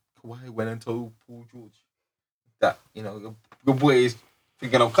 And then Kawhi went and told Paul George that, your boy is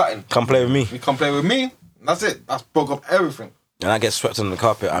thinking of cutting. Come play with me. You come play with me. That's it. That's broke up everything. And I get swept on the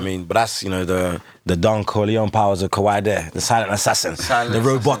carpet. I mean, but that's, the Don Corleone powers of Kawhi there. The silent assassin. The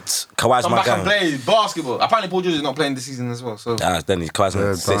robot. Kawhi's come my back guy. And play basketball. Apparently Paul George is not playing this season as well. So then Kawhi's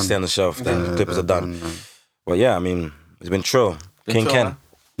going to stay on the shelf. Then the Clippers are done. But yeah, I mean, it's been true. King Ken. Man.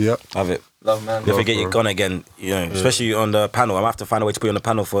 Yep. Have it. Love, man. If we get you gone again, especially on the panel. I'm going to have to find a way to put you on the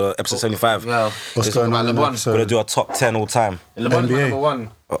panel for episode 75. Yeah. What's going on? LeBron? We're going to do a top 10 all time. LeBron's number one.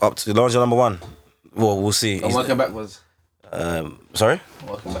 Up to LeBron's number one. Well, we'll see. I'm working backwards. Sorry? I'm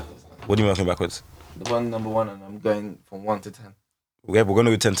working backwards. What do you mean working backwards? LeBron number one, and I'm going from 1 to 10. Yeah, we're going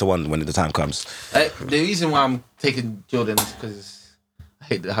to do 10 to 1 when the time comes. The reason why I'm taking Jordan is because I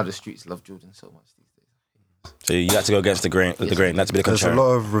hate how the streets love Jordan so much these days. So you have to go against the grain. Not to be the There's contrary. a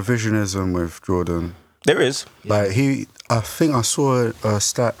lot of revisionism with Jordan. There is. Like I think I saw a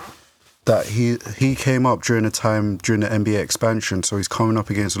stat that he came up during the NBA expansion, so he's coming up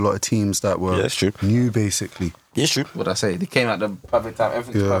against a lot of teams that were that's true. New, basically. Yeah, it's true. What I say, they came at the perfect time.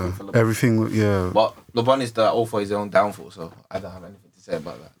 Everything's perfect for LeBron. Everything. But LeBron is the author of his own downfall, so I don't have anything to say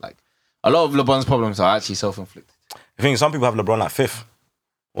about that. Like, a lot of LeBron's problems are actually self-inflicted. I think some people have LeBron like 5th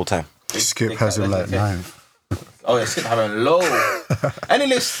all time. Skip has him like 9th. Oh yeah, Skip having low. Any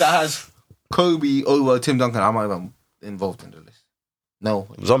list that has Kobe over Tim Duncan, I'm not even involved in the list. No.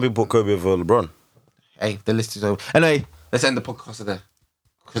 Some people put Kobe over LeBron. Hey, the list is over. Anyway, let's end the podcast there.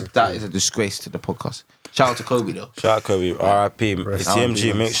 Because that is a disgrace to the podcast. Shout out to Kobe though. Shout out Kobe. R.I.P. It's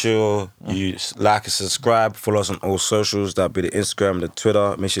TMG. Make sure you like and subscribe. Follow us on all socials. That'll be the Instagram, the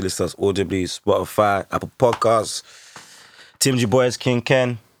Twitter. Make sure you listen to us audibly, Spotify, Apple Podcasts. TMG Boys, King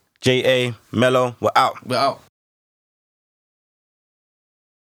Ken, J.A., Mello. We're out. We're out.